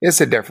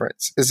 it's a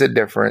difference. It's a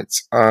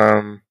difference.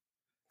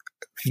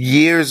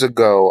 Years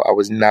ago, I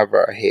was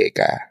never a head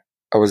guy.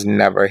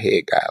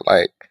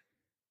 Like,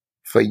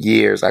 for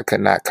years, I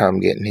could not come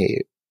getting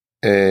head.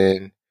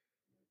 And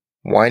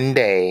one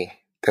day,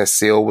 the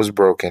seal was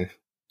broken.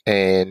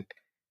 And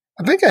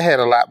I think I had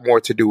a lot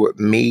more to do with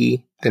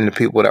me than the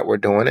people that were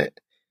doing it.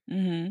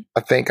 Mm-hmm.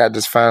 I think I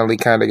just finally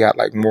kind of got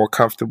like more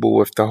comfortable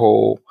with the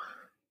whole,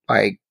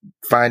 like,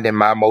 finding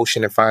my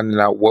motion and finding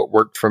out what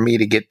worked for me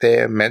to get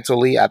there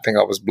mentally. I think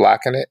I was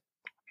blocking it.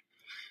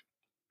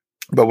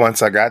 But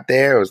once I got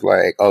there, it was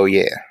like, oh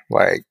yeah,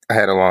 like I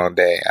had a long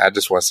day. I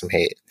just want some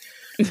head.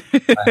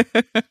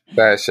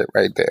 That shit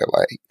right there.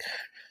 Like,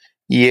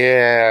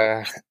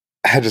 yeah,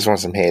 I just want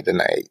some head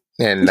tonight.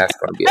 And that's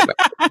going to be enough.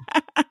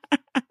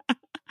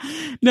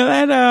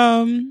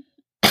 No,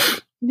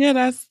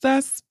 yeah,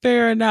 that's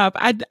fair enough.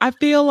 I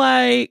feel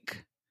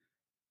like,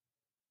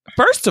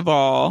 first of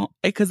all,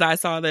 because I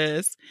saw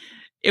this,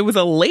 it was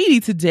a lady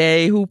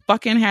today who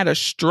fucking had a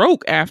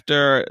stroke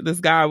after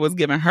this guy was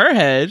giving her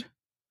head.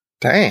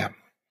 Damn.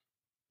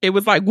 It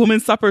was like woman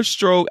suffers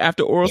stroke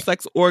after oral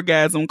sex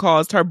orgasm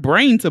caused her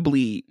brain to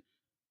bleed.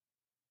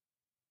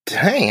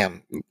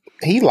 Damn.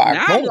 He locked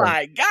on. I'm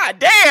like, God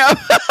damn.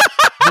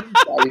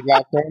 He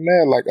locked on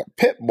there like a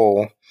pit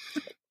bull.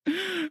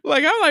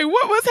 Like, I'm like,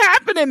 what was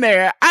happening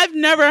there? I've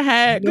never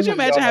had. Could you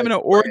imagine having an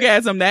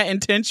orgasm that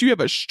intense? You have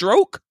a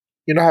stroke?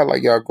 You know how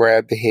like y'all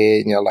grab the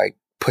head and you're like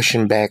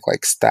pushing back,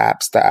 like stop.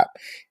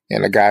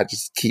 And the guy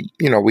just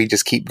we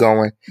just keep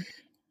going.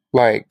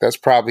 Like, that's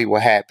probably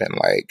what happened.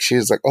 Like, she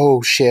was like,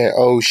 oh shit.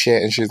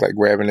 And she's like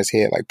grabbing his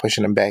head, like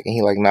pushing him back. And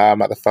he like, nah,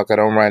 motherfucker,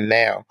 don't run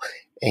now.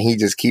 And he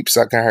just keeps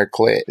sucking her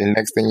clit. And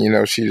next thing you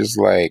know, she just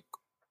like,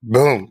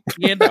 boom.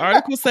 Yeah, the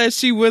article says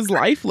she was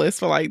lifeless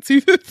for like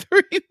 2 to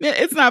 3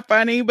 minutes. It's not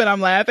funny, but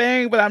I'm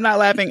laughing. But I'm not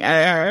laughing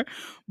at her.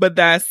 But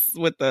that's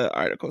what the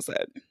article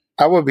said.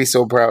 I would be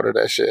so proud of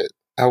that shit.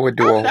 I would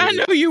do all I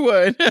know you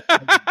would.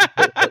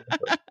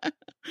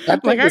 I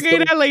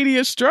gave that lady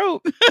a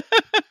stroke.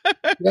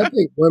 I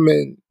think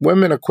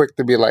women are quick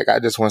to be like, I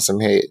just want some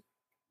head.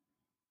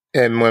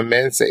 And when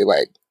men say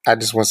like, I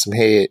just want some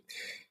head,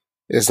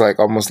 it's like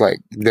almost like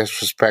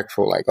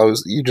disrespectful. Like, oh,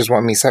 you just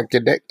want me to suck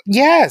your dick?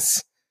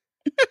 Yes.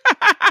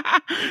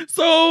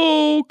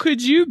 So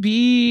could you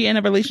be in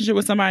a relationship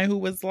with somebody who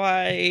was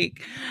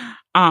like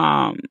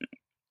I'm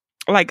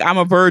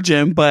a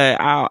virgin, but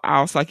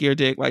I'll suck your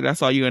dick. Like,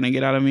 that's all you're gonna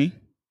get out of me?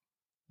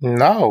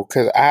 No,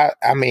 because I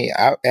mean,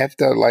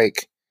 after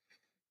like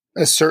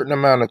a certain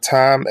amount of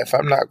time, if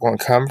I'm not going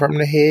to come from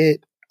the head,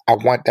 I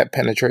want that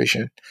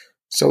penetration.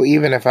 So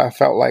even if I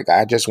felt like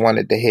I just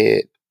wanted the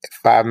head,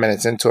 5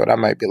 minutes into it, I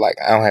might be like,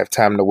 I don't have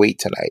time to wait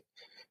tonight.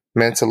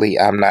 Mentally,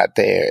 I'm not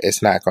there.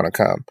 It's not going to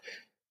come.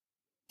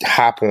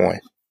 Hop on.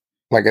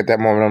 Like, at that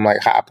moment, I'm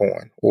like, hop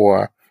on.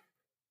 Or,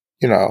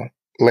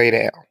 lay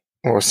down.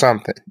 Or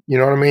something. You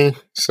know what I mean?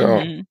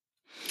 So,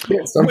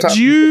 yeah, sometimes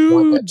you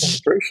want that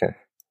penetration.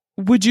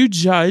 Would you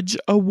judge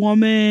a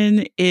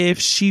woman if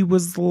she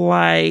was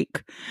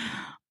like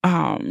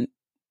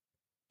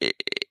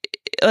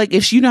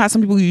if you know how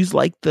some people use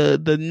like the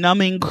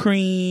numbing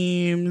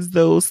creams,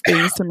 those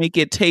things to make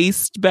it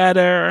taste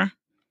better?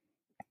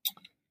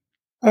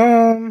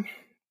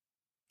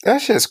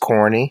 That's just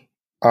corny.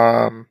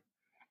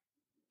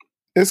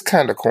 It's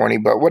kind of corny,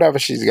 but whatever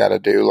she's got to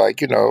do,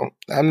 like,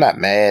 I'm not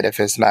mad if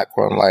it's not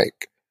going to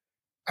like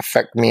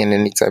affect me in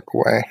any type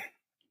of way.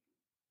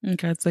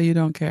 Okay, so you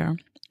don't care.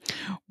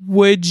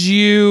 Would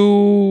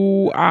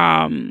you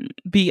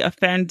be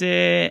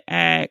offended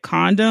at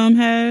condom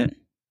head?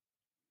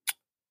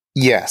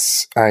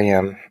 Yes, I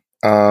am.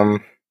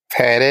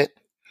 Had it.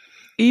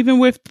 Even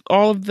with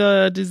all of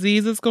the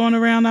diseases going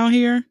around out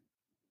here?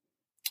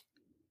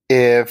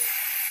 If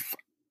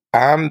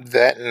I'm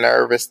that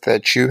nervous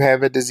that you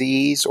have a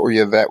disease, or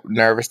you're that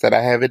nervous that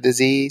I have a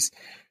disease,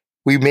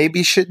 we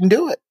maybe shouldn't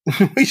do it.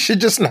 We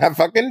should just not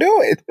fucking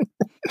do it.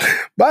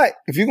 But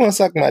if you're going to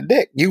suck my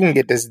dick, you're going to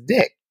get this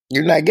dick.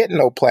 You're not getting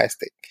no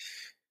plastic.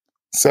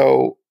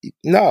 So,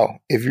 no.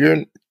 If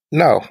you're...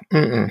 No.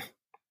 Mm-mm.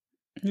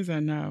 He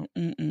said no.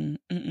 Mm-mm.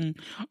 Mm-mm.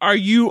 Are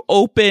you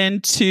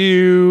open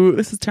to...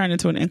 This has turned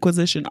into an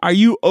inquisition. Are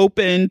you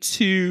open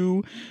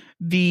to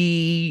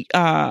the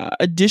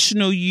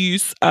additional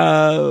use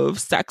of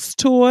sex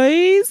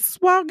toys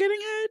while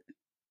getting head?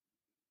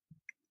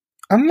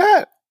 I'm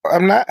not.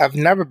 I've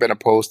never been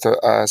opposed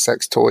to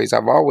sex toys.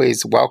 I've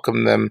always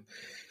welcomed them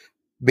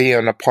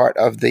being a part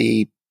of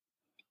the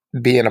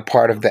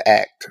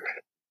act.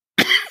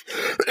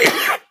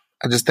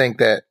 I just think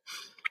that,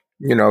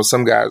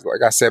 some guys,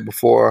 like I said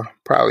before,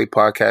 probably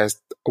podcast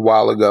a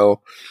while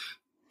ago,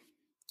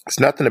 It's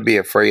nothing to be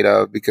afraid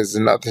of because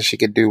there's nothing she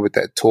can do with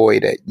that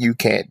toy that you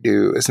can't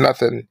do. It's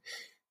nothing.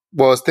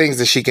 Well, it's things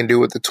that she can do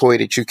with the toy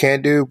that you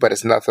can't do, but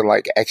it's nothing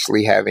like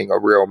actually having a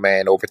real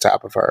man over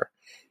top of her,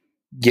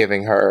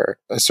 giving her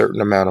a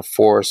certain amount of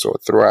force or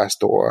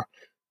thrust or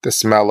the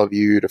smell of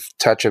you, the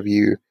touch of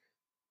you.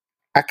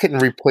 I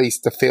couldn't replace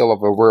the feel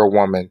of a real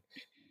woman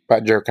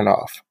by jerking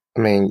off. I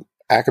mean,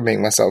 I could make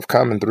myself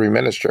come in 3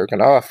 minutes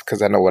jerking off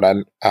because I know what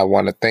I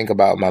want to think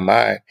about in my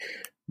mind,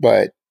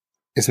 but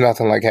it's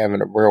nothing like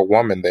having a real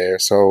woman there.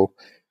 So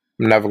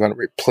I'm never going to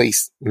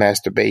replace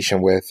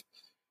masturbation with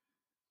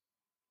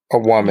a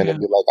woman and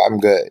be like, I'm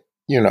good,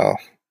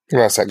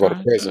 unless I go to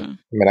prison.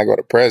 I mean, I go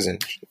to prison.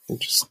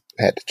 Just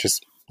had to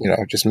just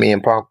me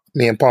and Paul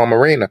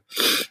Marina.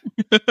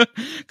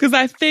 Because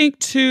I think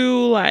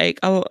too, like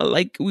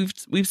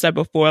we've said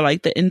before,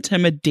 like the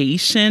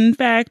intimidation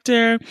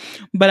factor.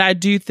 But I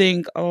do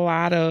think a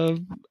lot of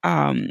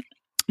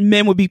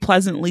men would be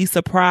pleasantly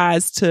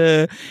surprised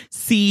to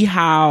see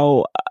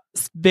how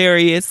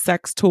various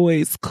sex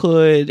toys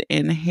could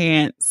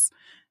enhance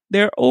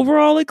their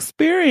overall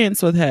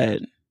experience with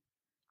head.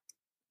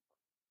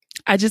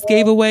 I just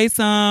gave away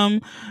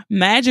some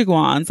magic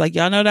wands. Like,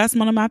 y'all know that's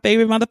one of my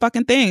favorite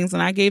motherfucking things.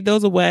 And I gave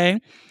those away.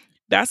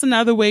 That's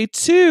another way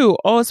too.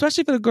 Oh,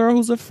 especially for the girl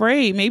who's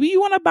afraid. Maybe you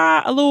want to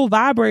buy a little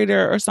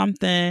vibrator or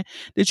something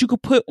that you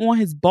could put on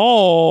his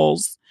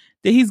balls,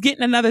 that he's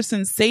getting another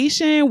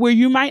sensation where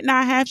you might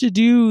not have to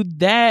do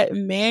that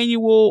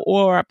manual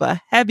or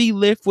a heavy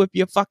lift with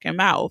your fucking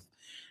mouth.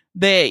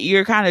 That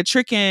you're kind of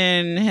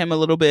tricking him a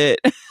little bit,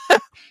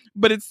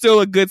 but it's still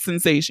a good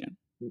sensation.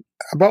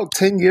 About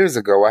 10 years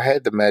ago, I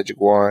had the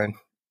magic wand.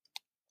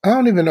 I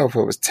don't even know if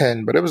it was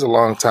 10, but it was a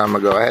long time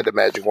ago. I had the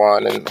magic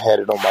wand and had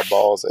it on my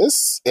balls.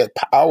 It's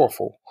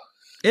powerful.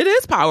 It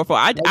is powerful.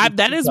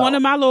 That is one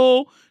of my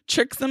little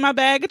tricks in my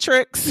bag of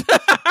tricks.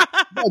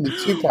 Might be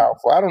too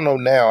powerful. I don't know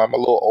now. I'm a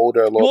little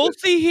older. We'll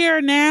see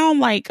here now.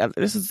 Like,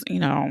 this is,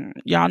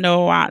 y'all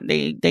know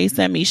they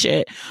sent me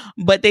shit,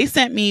 but they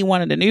sent me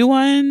one of the new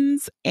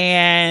ones,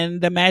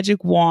 and the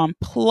Magic Wand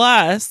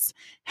Plus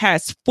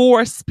has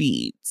 4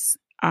 speeds.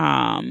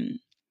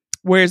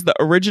 Whereas the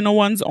original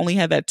ones only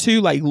had that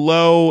 2, like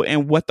low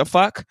and what the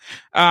fuck.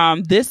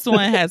 This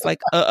one has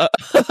like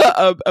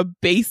a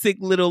basic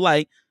little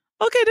like,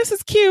 okay, this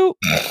is cute.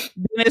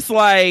 Then it's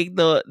like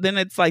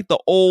the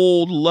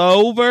old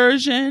low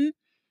version,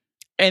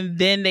 and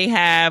then they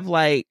have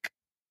like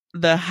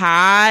the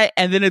high,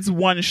 and then it's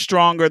one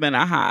stronger than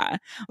a high.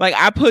 Like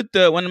I put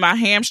when my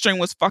hamstring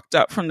was fucked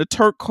up from the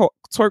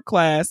twerk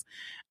class,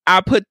 I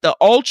put the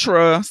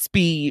ultra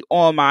speed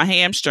on my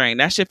hamstring.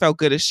 That shit felt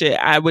good as shit.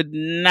 I would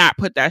not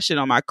put that shit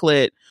on my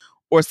clit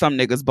or some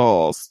niggas'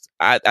 balls.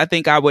 I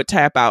think I would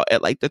tap out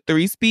at like the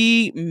 3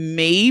 speed.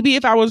 Maybe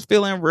if I was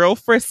feeling real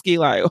frisky,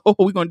 like, oh,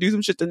 we're going to do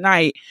some shit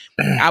tonight,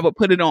 I would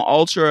put it on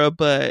ultra.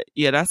 But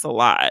yeah, that's a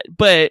lot.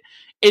 But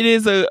it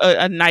is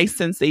a nice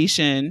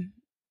sensation.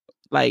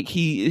 Like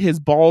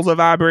his balls are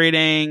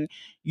vibrating.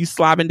 You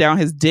slobbing down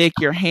his dick,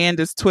 your hand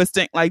is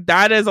twisting. Like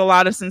that is a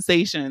lot of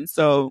sensation.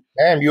 So,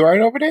 damn, you all right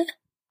over there?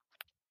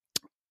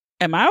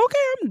 Am I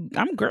okay?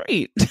 I'm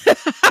great.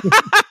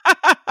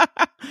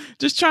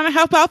 Just trying to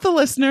help out the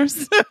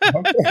listeners.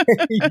 Okay.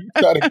 You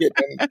try to get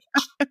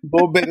a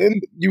little bit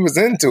in. You was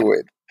into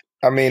it.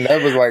 I mean,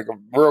 that was like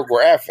real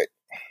graphic.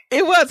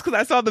 It was because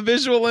I saw the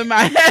visual in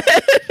my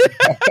head.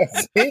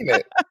 I've seen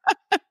it.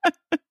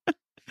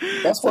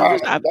 That's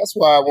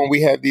why when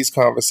we have these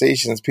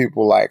conversations,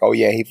 people like, oh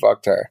yeah, he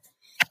fucked her.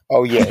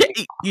 Oh yeah,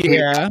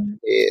 yeah.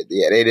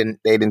 They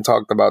didn't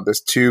talk about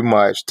this too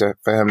much for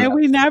him. And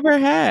we never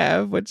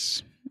have,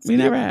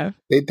 never have.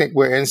 They think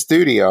we're in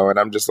studio, and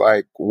I'm just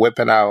like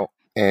whipping out,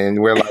 and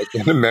we're like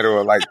in the middle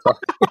of like,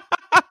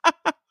 I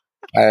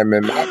am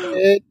in my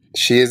bed,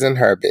 she is in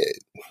her bed.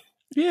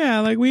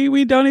 Yeah, like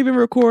we don't even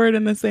record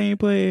in the same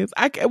place.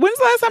 When's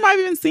the last time I've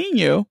even seen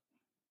you?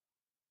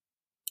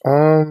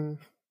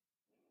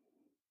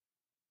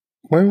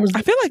 When was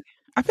I feel like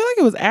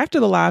it was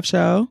after the live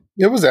show.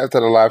 It was after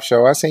the live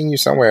show. I seen you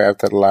somewhere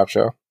after the live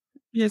show.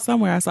 Yeah,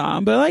 somewhere I saw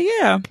him. But like,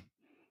 yeah.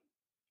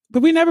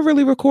 But we never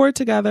really record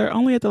together,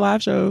 only at the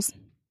live shows.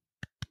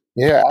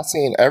 Yeah, I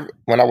seen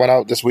when I went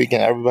out this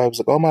weekend, everybody was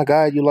like, oh my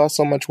God, you lost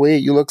so much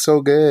weight. You look so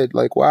good.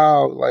 Like,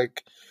 wow.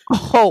 Like,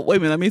 oh, wait a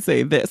minute. Let me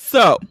say this.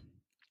 So,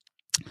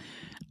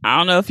 I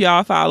don't know if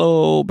y'all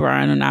follow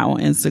Brian or not on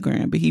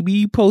Instagram, but he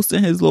be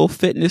posting his little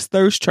fitness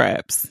thirst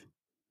traps.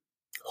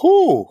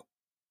 Who?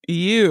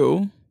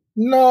 You.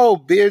 No,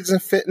 Beards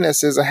and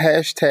Fitness is a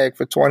hashtag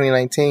for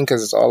 2019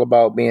 because it's all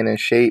about being in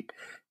shape.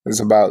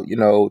 It's about,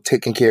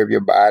 taking care of your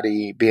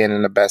body, being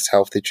in the best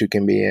health that you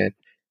can be in.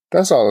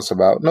 That's all it's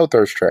about. No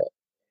thirst trap.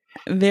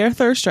 They're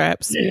thirst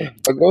traps. Yeah.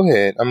 But go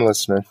ahead. I'm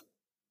listening.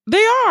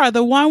 They are.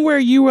 The one where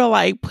you were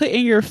like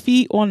putting your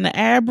feet on the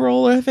ab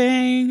roller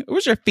thing. It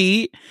was your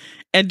feet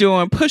and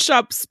doing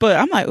push-ups. But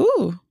I'm like,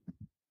 ooh.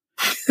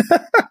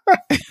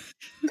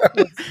 That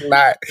was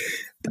not...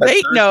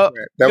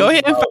 Go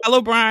ahead and follow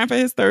Brian for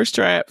his thirst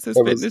traps, his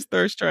fitness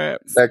thirst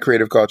traps. That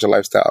creative culture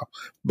lifestyle.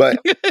 But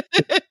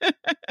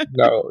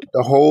No,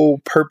 the whole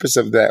purpose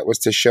of that was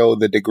to show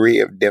the degree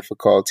of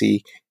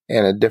difficulty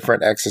and a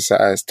different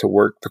exercise to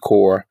work the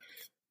core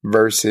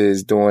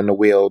versus doing the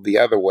wheel the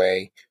other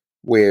way,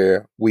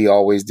 where we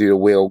always do the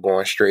wheel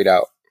going straight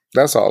out.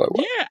 That's all it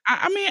was. Yeah,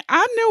 I mean,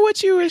 I knew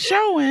what you were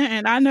showing,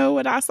 and I know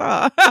what I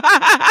saw.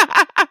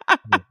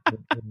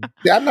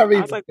 Yeah, I never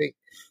even like, think.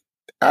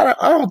 I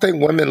don't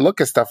think women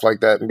look at stuff like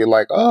that and be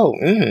like, "Oh,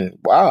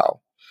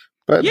 wow."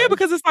 But yeah,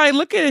 because it's like,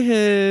 look at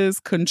his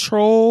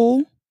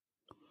control.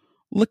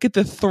 Look at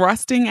the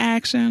thrusting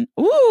action.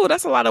 Ooh,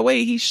 that's a lot of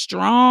weight. He's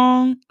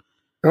strong.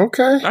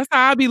 Okay. That's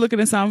how I be looking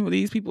at some of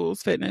these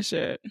people's fitness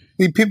shit.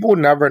 See, people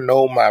never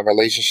know my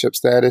relationship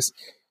status,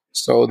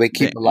 so they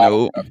keep a lot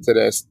of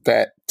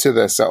stuff to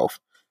themselves.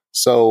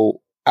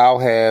 So I'll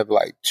have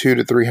like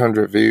 200 to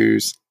 300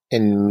 views,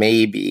 and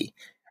maybe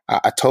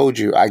I told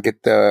you I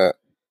get the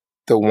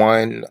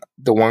one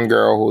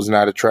girl who's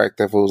not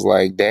attractive who's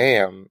like,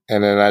 damn,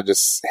 and then I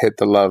just hit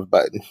the love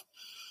button.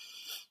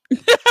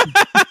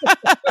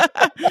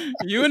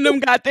 You and them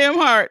goddamn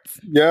hearts.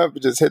 Yep,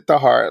 just hit the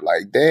heart.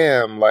 Like,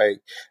 damn, like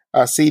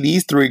I see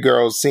these 3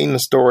 girls seen the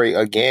story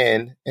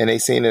again and they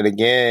seen it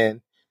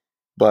again,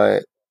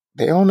 but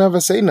they don't ever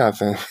say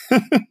nothing.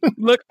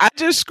 Look, I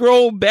just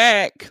scrolled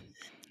back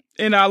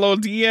in our little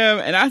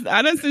DM and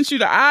I done sent you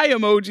the eye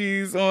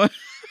emojis on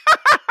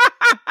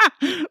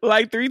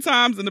like 3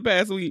 times in the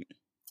past week.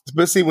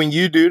 But see, when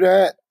you do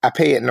that, I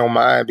pay it no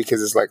mind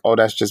because it's like, oh,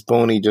 that's just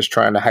Booney just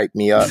trying to hype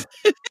me up.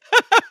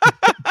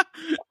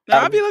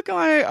 Now I'll be looking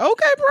like,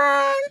 okay,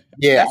 Brian.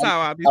 Yeah, that's how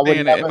I'll be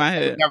saying it in my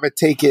head. I would never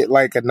take it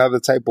like another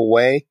type of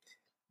way.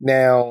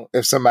 Now,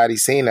 if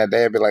somebody's seen that,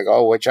 they'd be like,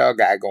 oh, what y'all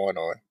got going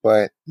on?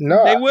 But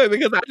no. They would,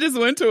 because I just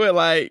went to it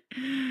like,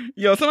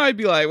 yo, somebody'd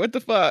be like, what the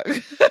fuck?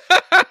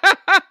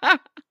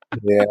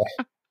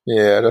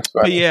 Yeah, that's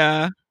right. But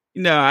yeah,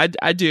 no,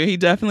 I do. He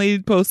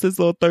definitely posts his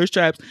little thirst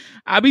traps.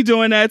 I'll be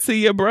doing that to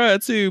your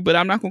bruh too, but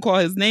I'm not going to call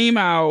his name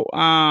out.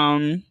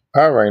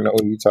 I already know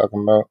what you're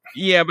talking about.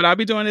 Yeah, but I'll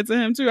be doing it to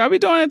him too. I'll be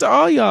doing it to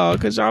all y'all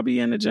because y'all be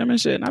in the gym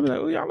and shit. And I'll be like,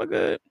 oh, y'all look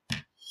good.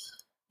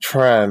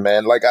 Trying,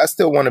 man. Like, I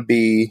still want to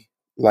be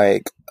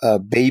like a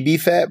baby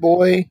fat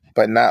boy,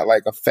 but not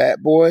like a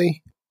fat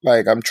boy.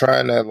 Like, I'm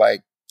trying to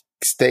like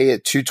stay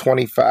at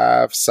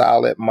 225,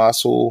 solid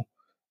muscle.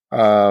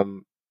 I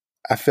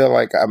feel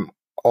like I'm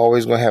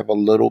always going to have a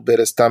little bit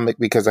of stomach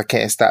because I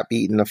can't stop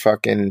eating the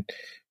fucking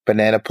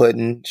banana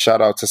pudding. Shout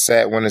out to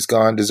Sat When It's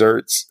Gone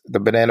Desserts. The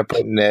banana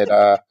pudding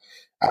at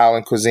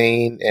Island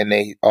Cuisine, and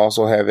they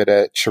also have it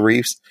at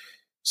Sharif's.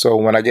 So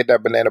when I get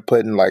that banana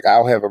pudding, like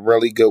I'll have a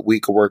really good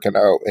week of working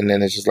out, and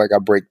then it's just like I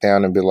break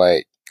down and be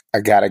like, I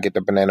gotta get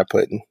the banana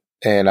pudding,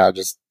 and I'll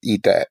just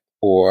eat that.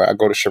 Or I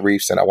go to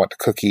Sharif's and I want the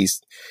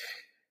cookies.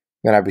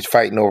 Then I'd be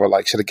fighting over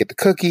like, should I get the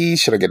cookies?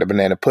 Should I get the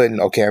banana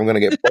pudding? Okay, I'm gonna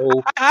get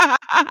both.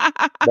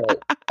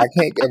 But I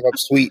can't give up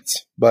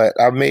sweets. But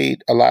I've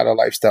made a lot of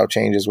lifestyle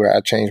changes where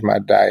I changed my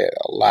diet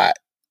a lot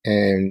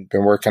and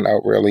been working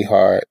out really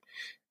hard.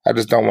 I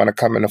just don't want to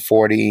come into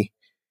 40,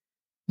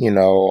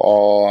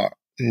 all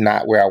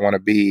not where I want to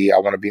be. I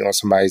want to be on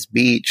somebody's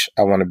beach.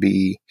 I want to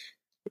be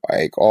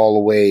like all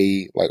the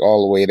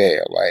way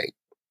there, like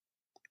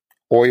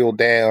oil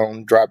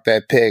down, drop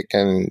that pic,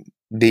 and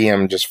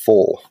DM just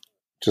full.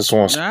 Just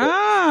want.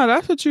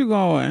 That's what you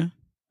going.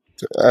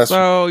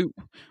 So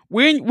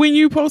when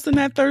you posting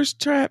that thirst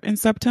trap in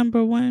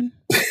September? When?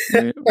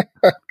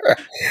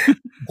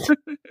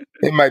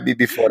 It might be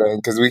before then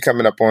because we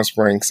coming up on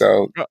spring,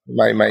 so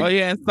might. Oh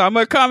yeah,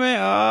 summer coming.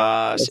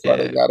 Oh That's shit! why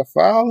they gotta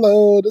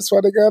follow. That's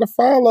why they gotta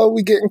follow.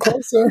 We getting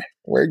closer.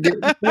 We're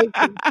getting closer.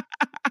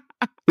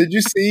 Did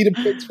you see the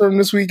pics from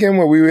this weekend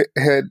where we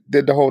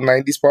did the whole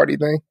 90s party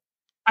thing?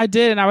 I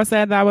did, and I was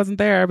sad that I wasn't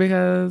there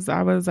because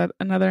I was at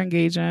another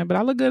engagement. But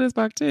I look good as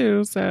fuck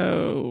too.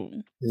 So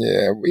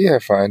yeah, we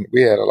had fun.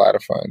 We had a lot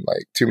of fun.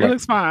 Like too much. It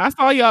looks fun. I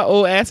saw y'all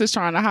old asses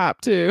trying to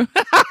hop too.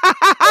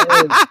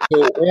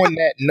 So on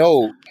that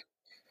note,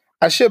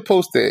 I should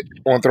post it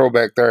on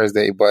Throwback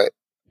Thursday, but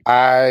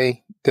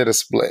I did a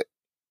split,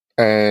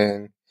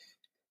 and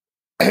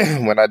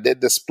when I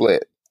did the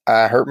split,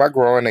 I hurt my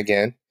groin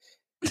again.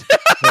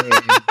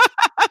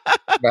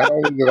 Not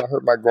only did I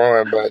hurt my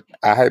groin, but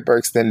I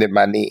hyperextended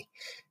my knee.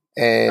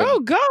 And oh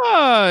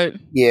God!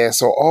 Yeah,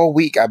 so all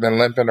week I've been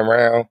limping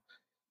around.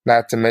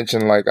 Not to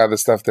mention like other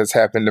stuff that's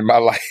happened in my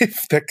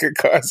life that could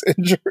cause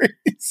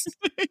injuries.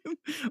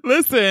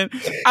 Listen,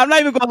 I'm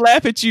not even gonna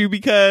laugh at you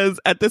because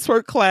at this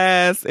work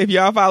class, if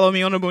y'all follow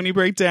me on the Booney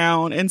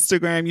Breakdown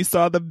Instagram, you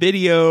saw the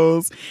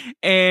videos.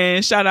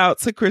 And shout out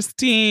to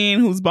Christine,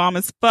 who's bomb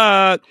as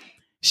fuck.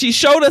 She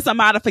showed us a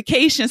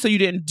modification so you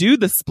didn't do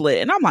the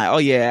split. And I'm like, oh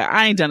yeah,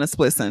 I ain't done a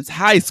split since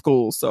high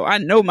school. So I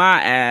know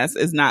my ass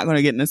is not going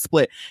to get in a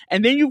split.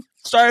 And then you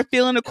started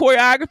feeling the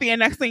choreography. And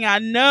next thing I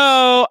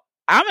know,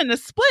 I'm in the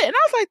split. And I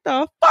was like,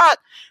 the fuck?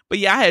 But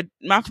yeah, I had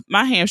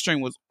my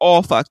hamstring was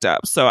all fucked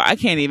up. So I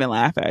can't even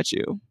laugh at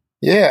you.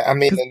 Yeah. I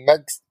mean, the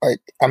next,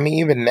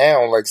 even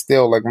now, like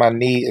still, like my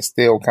knee is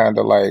still kind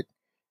of like,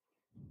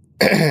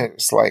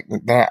 it's like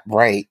not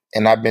right.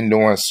 And I've been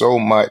doing so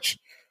much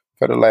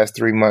for the last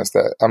 3 months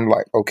that I'm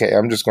like, okay,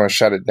 I'm just going to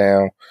shut it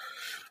down.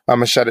 I'm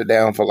going to shut it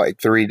down for like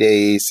 3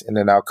 days and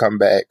then I'll come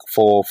back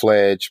full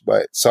fledged.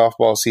 But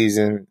softball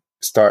season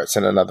starts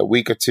in another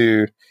week or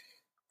two.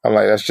 I'm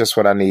like, that's just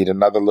what I need.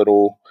 Another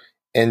little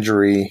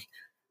injury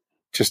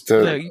just to,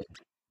 Look,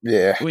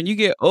 yeah. when you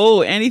get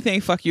old, anything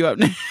fuck you up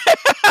now.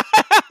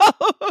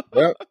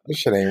 Well, this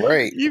shit ain't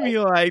right. You be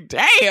like,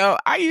 damn,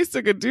 I used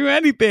to could do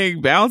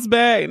anything, bounce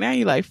back. Now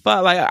you like,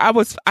 fuck. Like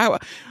I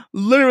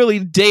literally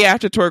day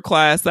after tour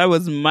class, that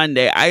was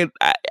Monday.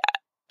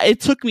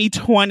 It took me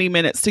 20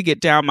 minutes to get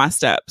down my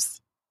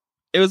steps.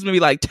 It was maybe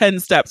like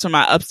 10 steps from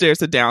my upstairs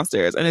to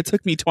downstairs, and it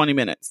took me 20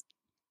 minutes.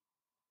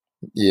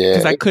 Yeah.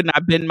 Because I could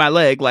not bend my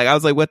leg. Like I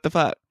was like, what the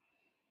fuck?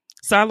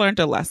 So I learned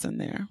a lesson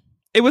there.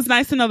 It was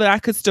nice to know that I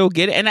could still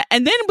get it.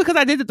 And then because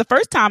I did it the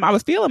first time, I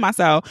was feeling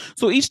myself.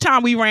 So each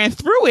time we ran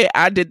through it,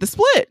 I did the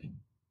split.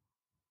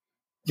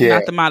 Yeah.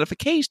 Not the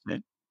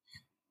modification.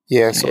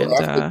 Yeah.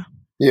 So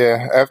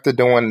after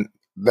doing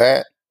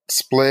that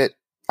split,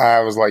 I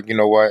was like, you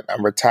know what?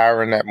 I'm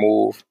retiring that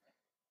move.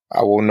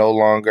 I will no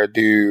longer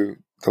do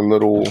the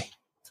little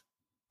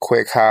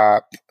quick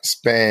hop,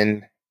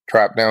 spin,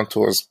 drop down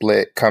to a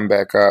split, come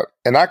back up.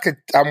 And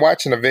I'm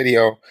watching a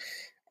video.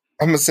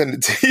 I'm going to send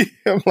it to you.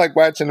 I'm like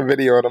watching the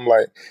video and I'm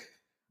like,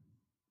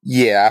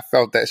 yeah, I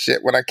felt that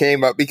shit when I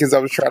came up because I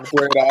was trying to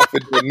play it off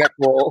into a neck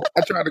roll.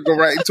 I tried to go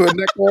right into a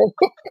neck roll.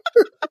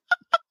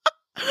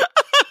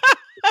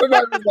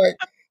 Somebody was like,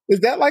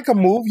 is that like a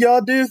move y'all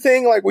do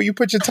thing? Like where you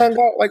put your tongue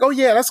out? Like, oh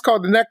yeah, that's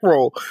called the neck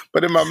roll.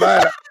 But in my mind,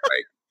 I was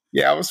like,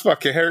 yeah, I was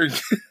fucking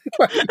hurt.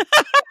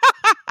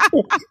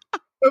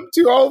 I'm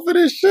too old for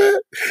this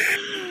shit.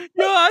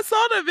 Yo, I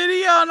saw the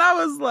video and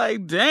I was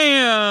like,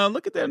 damn,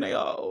 look at them. They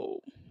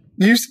all.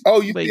 You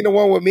seen the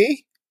one with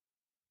me?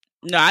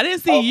 No, I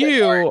didn't see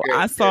you. Right,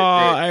 I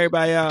saw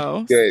everybody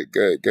else. Good.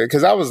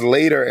 Because I was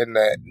later in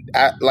that.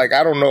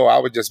 I don't know. I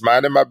was just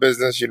minding my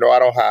business. You know, I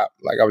don't hop.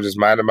 Like, I was just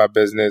minding my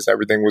business.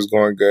 Everything was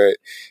going good.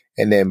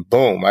 And then,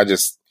 boom,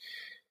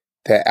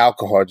 that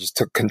alcohol just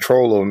took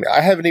control of me.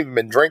 I haven't even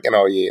been drinking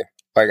all year.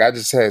 Like, I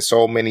just had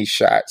so many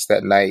shots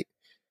that night.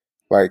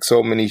 Like,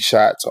 so many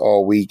shots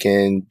all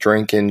weekend.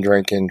 Drinking.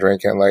 Like,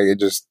 it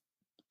just,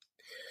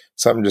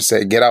 something just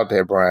said, get out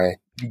there, Brian.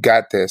 You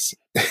got this.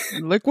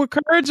 Liquid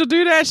Courage will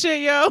do that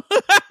shit, yo.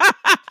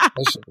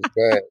 That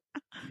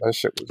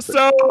shit was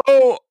bad.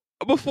 So,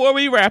 before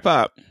we wrap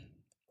up,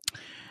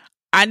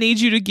 I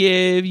need you to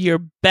give your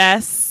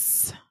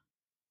best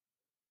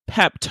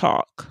pep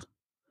talk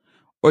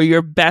or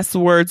your best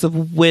words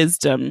of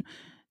wisdom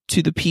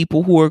to the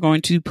people who are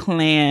going to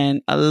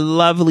plan a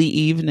lovely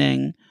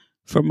evening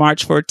for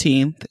March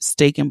 14th,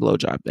 Steak and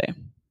Blowjob Day.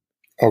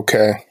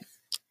 Okay.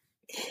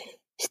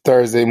 It's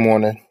Thursday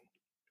morning.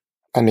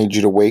 I need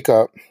you to wake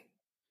up,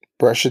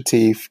 brush your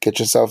teeth, get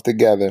yourself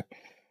together.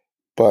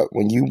 But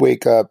when you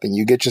wake up and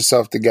you get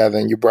yourself together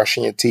and you're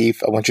brushing your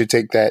teeth, I want you to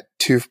take that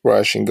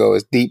toothbrush and go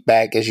as deep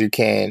back as you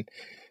can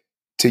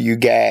till you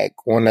gag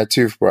on that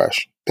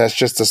toothbrush. That's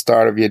just the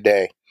start of your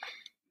day.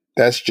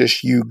 That's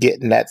just you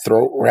getting that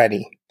throat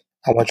ready.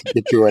 I want you to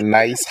get you a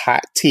nice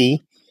hot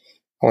tea.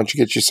 I want you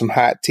to get you some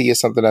hot tea or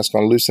something that's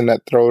going to loosen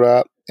that throat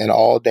up. And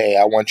all day,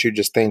 I want you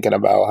just thinking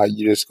about how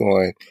you're just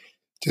going,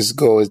 just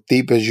go as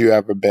deep as you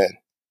ever been.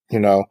 You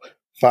know,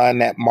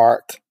 find that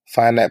mark,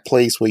 find that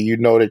place where you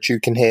know that you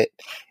can hit.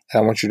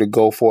 And I want you to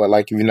go for it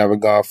like you've never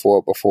gone for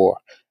it before.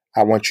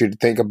 I want you to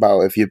think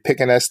about if you're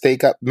picking that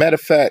steak up. Matter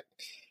of fact,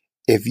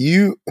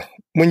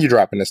 when you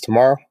dropping this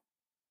tomorrow?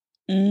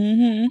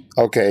 Mm-hmm.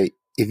 Okay,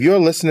 if you're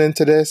listening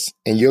to this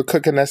and you're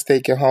cooking that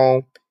steak at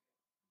home,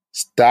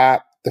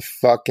 stop the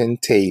fucking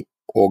tape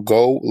or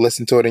go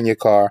listen to it in your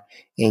car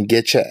and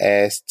get your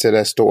ass to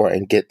the store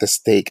and get the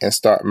steak and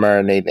start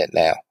marinating it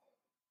now.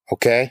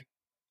 Okay?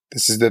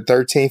 This is the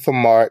 13th of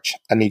March.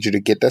 I need you to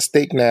get that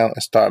steak now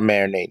and start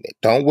marinating it.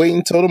 Don't wait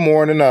until the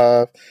morning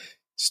of.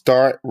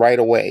 Start right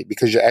away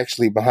because you're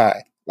actually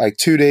behind. Like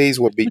 2 days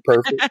would be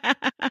perfect.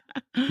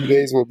 2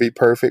 days would be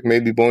perfect.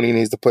 Maybe Booney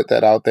needs to put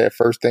that out there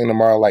first thing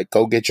tomorrow. Like,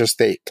 go get your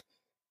steak.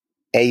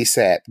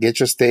 ASAP. Get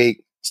your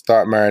steak.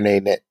 Start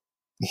marinating it.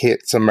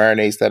 Hit some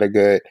marinades that are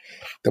good.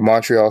 The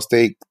Montreal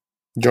steak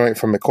joint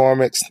from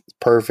McCormick's,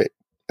 perfect.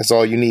 That's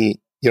all you need.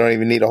 You don't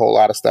even need a whole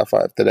lot of stuff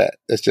after that.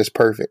 That's just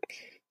perfect.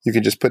 You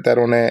can just put that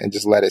on there and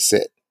just let it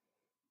sit.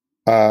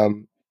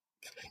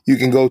 You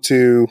can go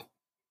to,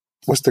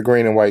 what's the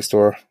green and white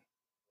store?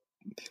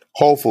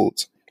 Whole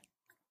Foods.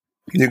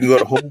 You can go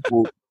to Whole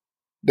Foods.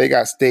 They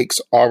got steaks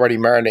already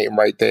marinating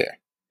right there.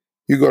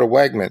 You go to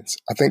Wegmans.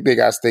 I think they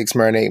got steaks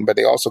marinating, but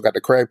they also got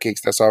the crab cakes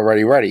that's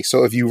already ready.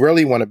 So if you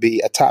really want to be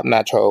a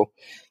top-notch hoe,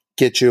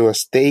 get you a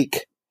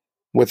steak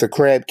with a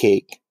crab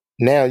cake.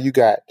 Now you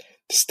got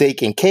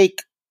steak and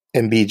cake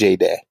and BJ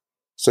Day.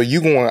 So you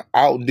going to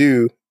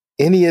outdo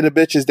any of the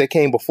bitches that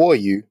came before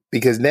you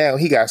because now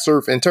he got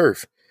surf and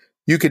turf.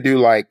 You could do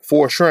like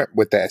 4 shrimp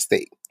with that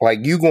steak. Like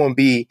you going to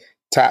be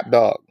top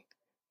dog.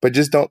 But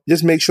just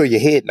make sure your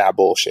head not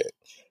bullshit.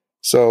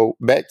 So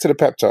back to the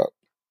pep talk.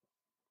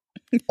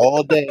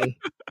 All day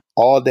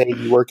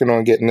you working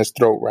on getting this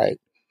throat right.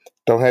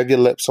 Don't have your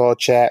lips all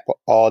chapped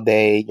all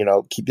day.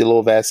 Keep your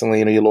little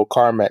Vaseline or your little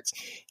Carmex.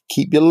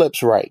 Keep your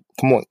lips right.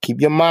 Come on,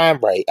 keep your mind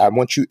right. I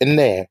want you in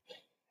there.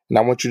 And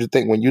I want you to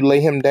think when you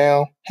lay him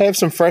down, have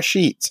some fresh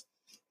sheets.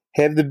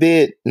 Have the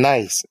bed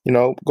nice.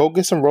 Go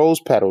get some rose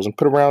petals and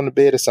put around the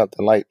bed or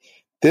something. Like,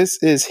 this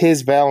is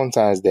his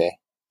Valentine's Day.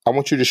 I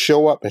want you to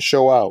show up and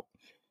show out.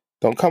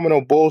 Don't come with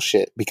no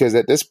bullshit, because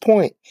at this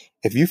point,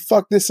 if you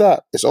fuck this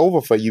up, it's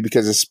over for you,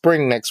 because it's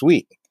spring next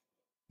week.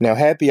 Now,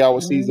 happy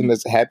hour season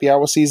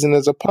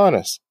is upon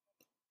us.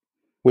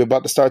 We're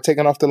about to start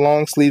taking off the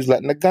long sleeves,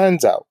 letting the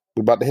guns out.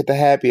 We're about to hit the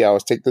happy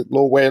hours,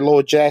 wear a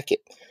little jacket.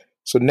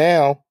 So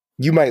now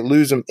you might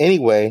lose them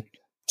anyway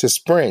to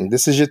spring.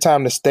 This is your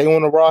time to stay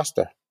on the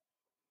roster.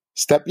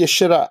 Step your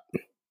shit up.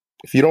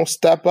 If you don't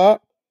step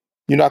up,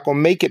 you're not going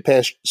to make it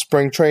past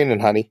spring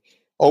training, honey.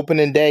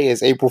 Opening day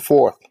is April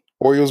 4th.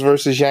 Orioles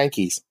versus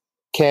Yankees.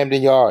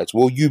 Camden Yards.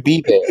 Will you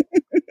be there?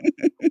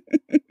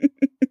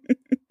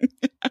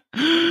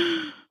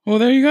 Well,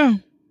 there you go.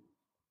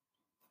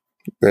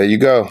 There you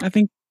go. I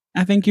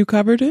think you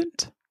covered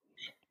it.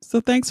 So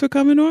thanks for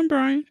coming on,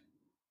 Brian.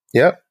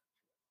 Yep.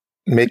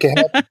 Make it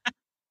happen.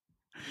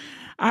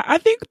 I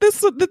think this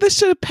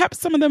should have pepped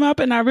some of them up,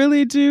 and I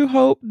really do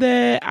hope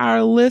that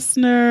our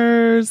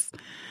listeners,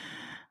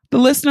 the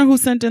listener who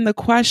sent in the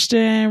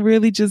question,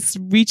 really just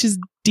reaches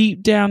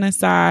deep down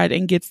inside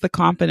and gets the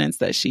confidence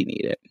that she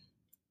needed.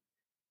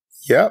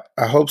 Yep,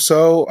 I hope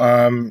so.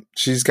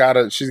 She's got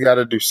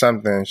to do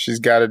something. She's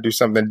got to do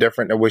something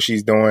different than what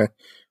she's doing.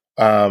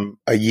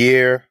 A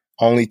year,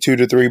 only 2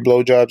 to 3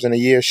 blowjobs in a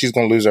year, she's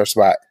gonna lose her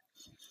spot.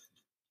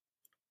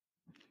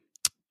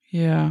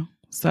 Yeah.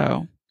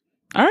 So,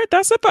 all right,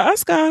 that's it for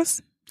us,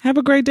 guys. Have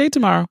a great day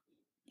tomorrow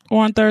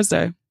or on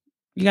Thursday.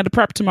 You got to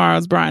prep tomorrow,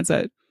 as Brian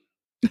said.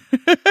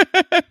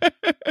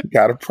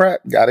 Gotta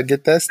prep. Gotta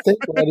get that steak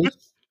ready.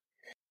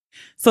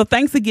 So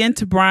thanks again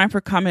to Brian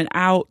for coming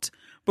out.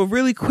 But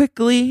really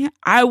quickly,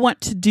 I want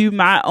to do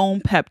my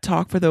own pep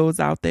talk for those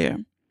out there.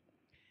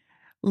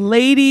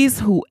 Ladies,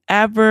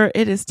 whoever,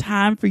 it is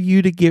time for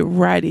you to get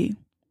ready.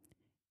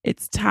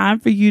 It's time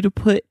for you to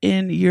put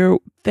in your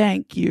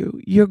thank you,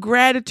 your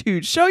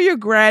gratitude. Show your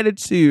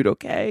gratitude,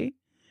 okay?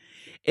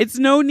 It's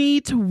no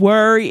need to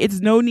worry. It's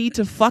no need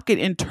to fucking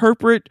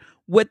interpret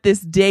what this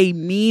day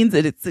means.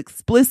 It's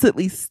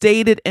explicitly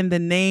stated in the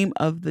name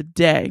of the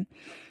day.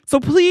 So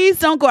please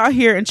don't go out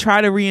here and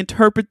try to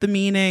reinterpret the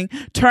meaning,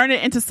 turn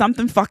it into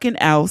something fucking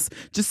else.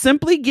 Just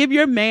simply give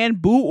your man,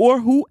 boo,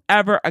 or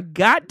whoever a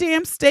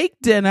goddamn steak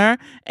dinner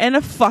and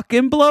a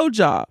fucking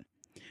blowjob.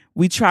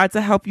 We tried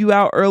to help you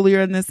out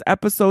earlier in this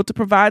episode to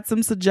provide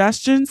some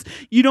suggestions.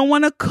 You don't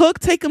want to cook,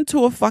 take them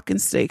to a fucking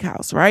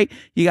steakhouse, right?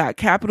 You got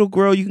Capital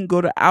Grille, you can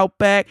go to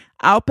Outback.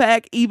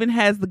 Outback even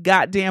has the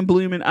goddamn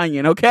bloomin'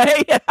 onion,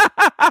 okay?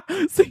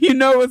 So you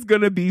know it's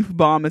going to be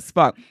bomb as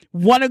fuck.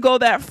 Want to go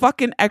that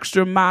fucking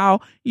extra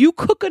mile? You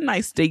cook a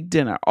nice steak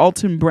dinner.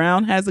 Alton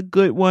Brown has a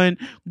good one.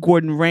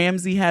 Gordon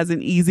Ramsay has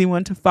an easy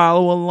one to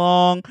follow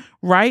along,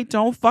 right?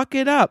 Don't fuck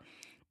it up.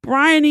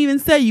 Brian even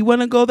said, you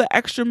want to go the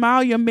extra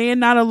mile, your man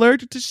not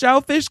allergic to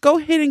shellfish, go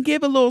ahead and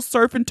give a little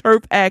surf and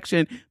turf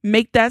action.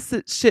 Make that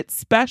shit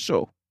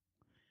special.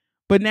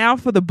 But now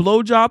for the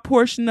blowjob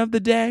portion of the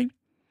day.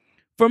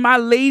 For my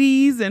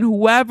ladies and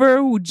whoever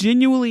who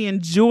genuinely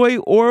enjoy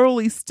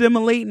orally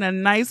stimulating a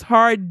nice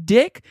hard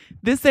dick,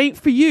 this ain't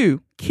for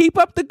you. Keep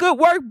up the good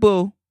work,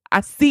 boo. I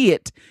see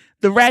it.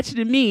 The ratchet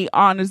in me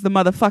honors the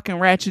motherfucking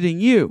ratchet in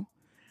you.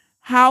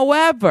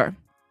 However,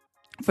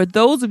 for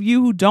those of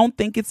you who don't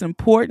think it's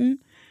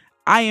important,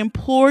 I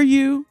implore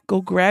you,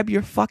 go grab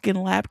your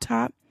fucking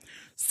laptop,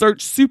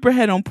 search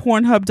Superhead on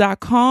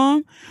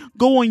Pornhub.com,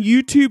 go on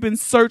YouTube and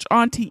search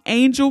Auntie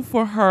Angel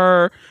for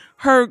her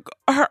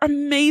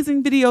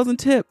amazing videos and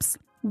tips.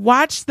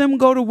 Watch them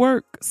go to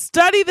work.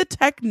 Study the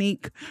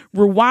technique.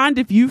 Rewind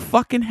if you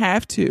fucking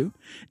have to.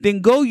 Then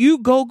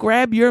go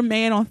grab your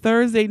man on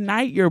Thursday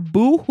night, your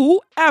boo,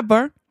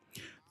 whoever.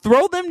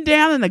 Throw them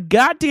down in a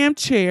goddamn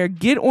chair.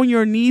 Get on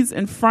your knees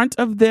in front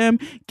of them.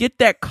 Get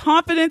that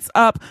confidence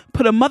up.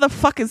 Put a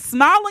motherfucking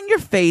smile on your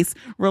face.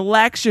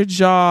 Relax your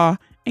jaw.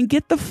 And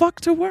get the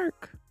fuck to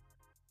work.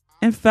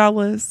 And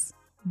fellas,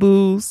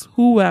 boos,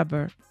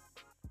 whoever,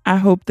 I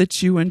hope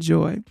that you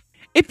enjoy.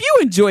 If you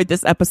enjoyed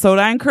this episode,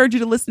 I encourage you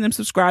to listen and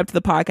subscribe to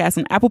the podcast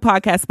on Apple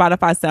Podcasts,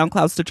 Spotify,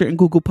 SoundCloud, Stitcher, and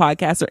Google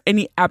Podcasts, or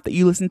any app that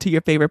you listen to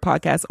your favorite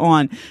podcast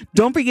on.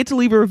 Don't forget to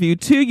leave a review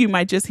too. You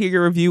might just hear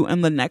your review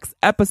in the next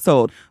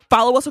episode.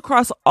 Follow us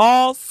across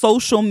all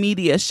social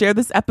media. Share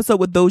this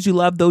episode with those you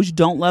love, those you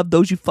don't love,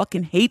 those you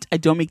fucking hate. I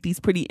don't make these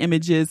pretty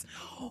images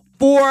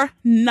for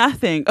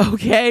nothing,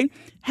 okay?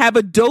 Have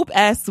a dope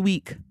ass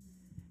week.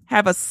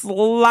 Have a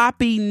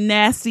sloppy,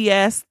 nasty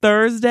ass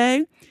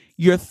Thursday.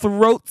 Your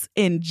throats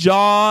and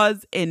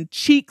jaws and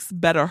cheeks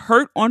better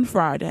hurt on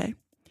Friday.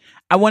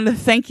 I want to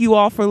thank you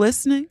all for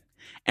listening.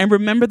 And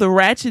remember, the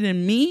ratchet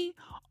in me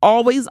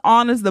always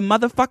honors the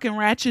motherfucking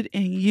ratchet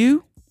in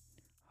you.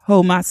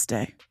 Ho my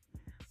stay.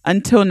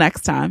 Until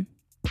next time.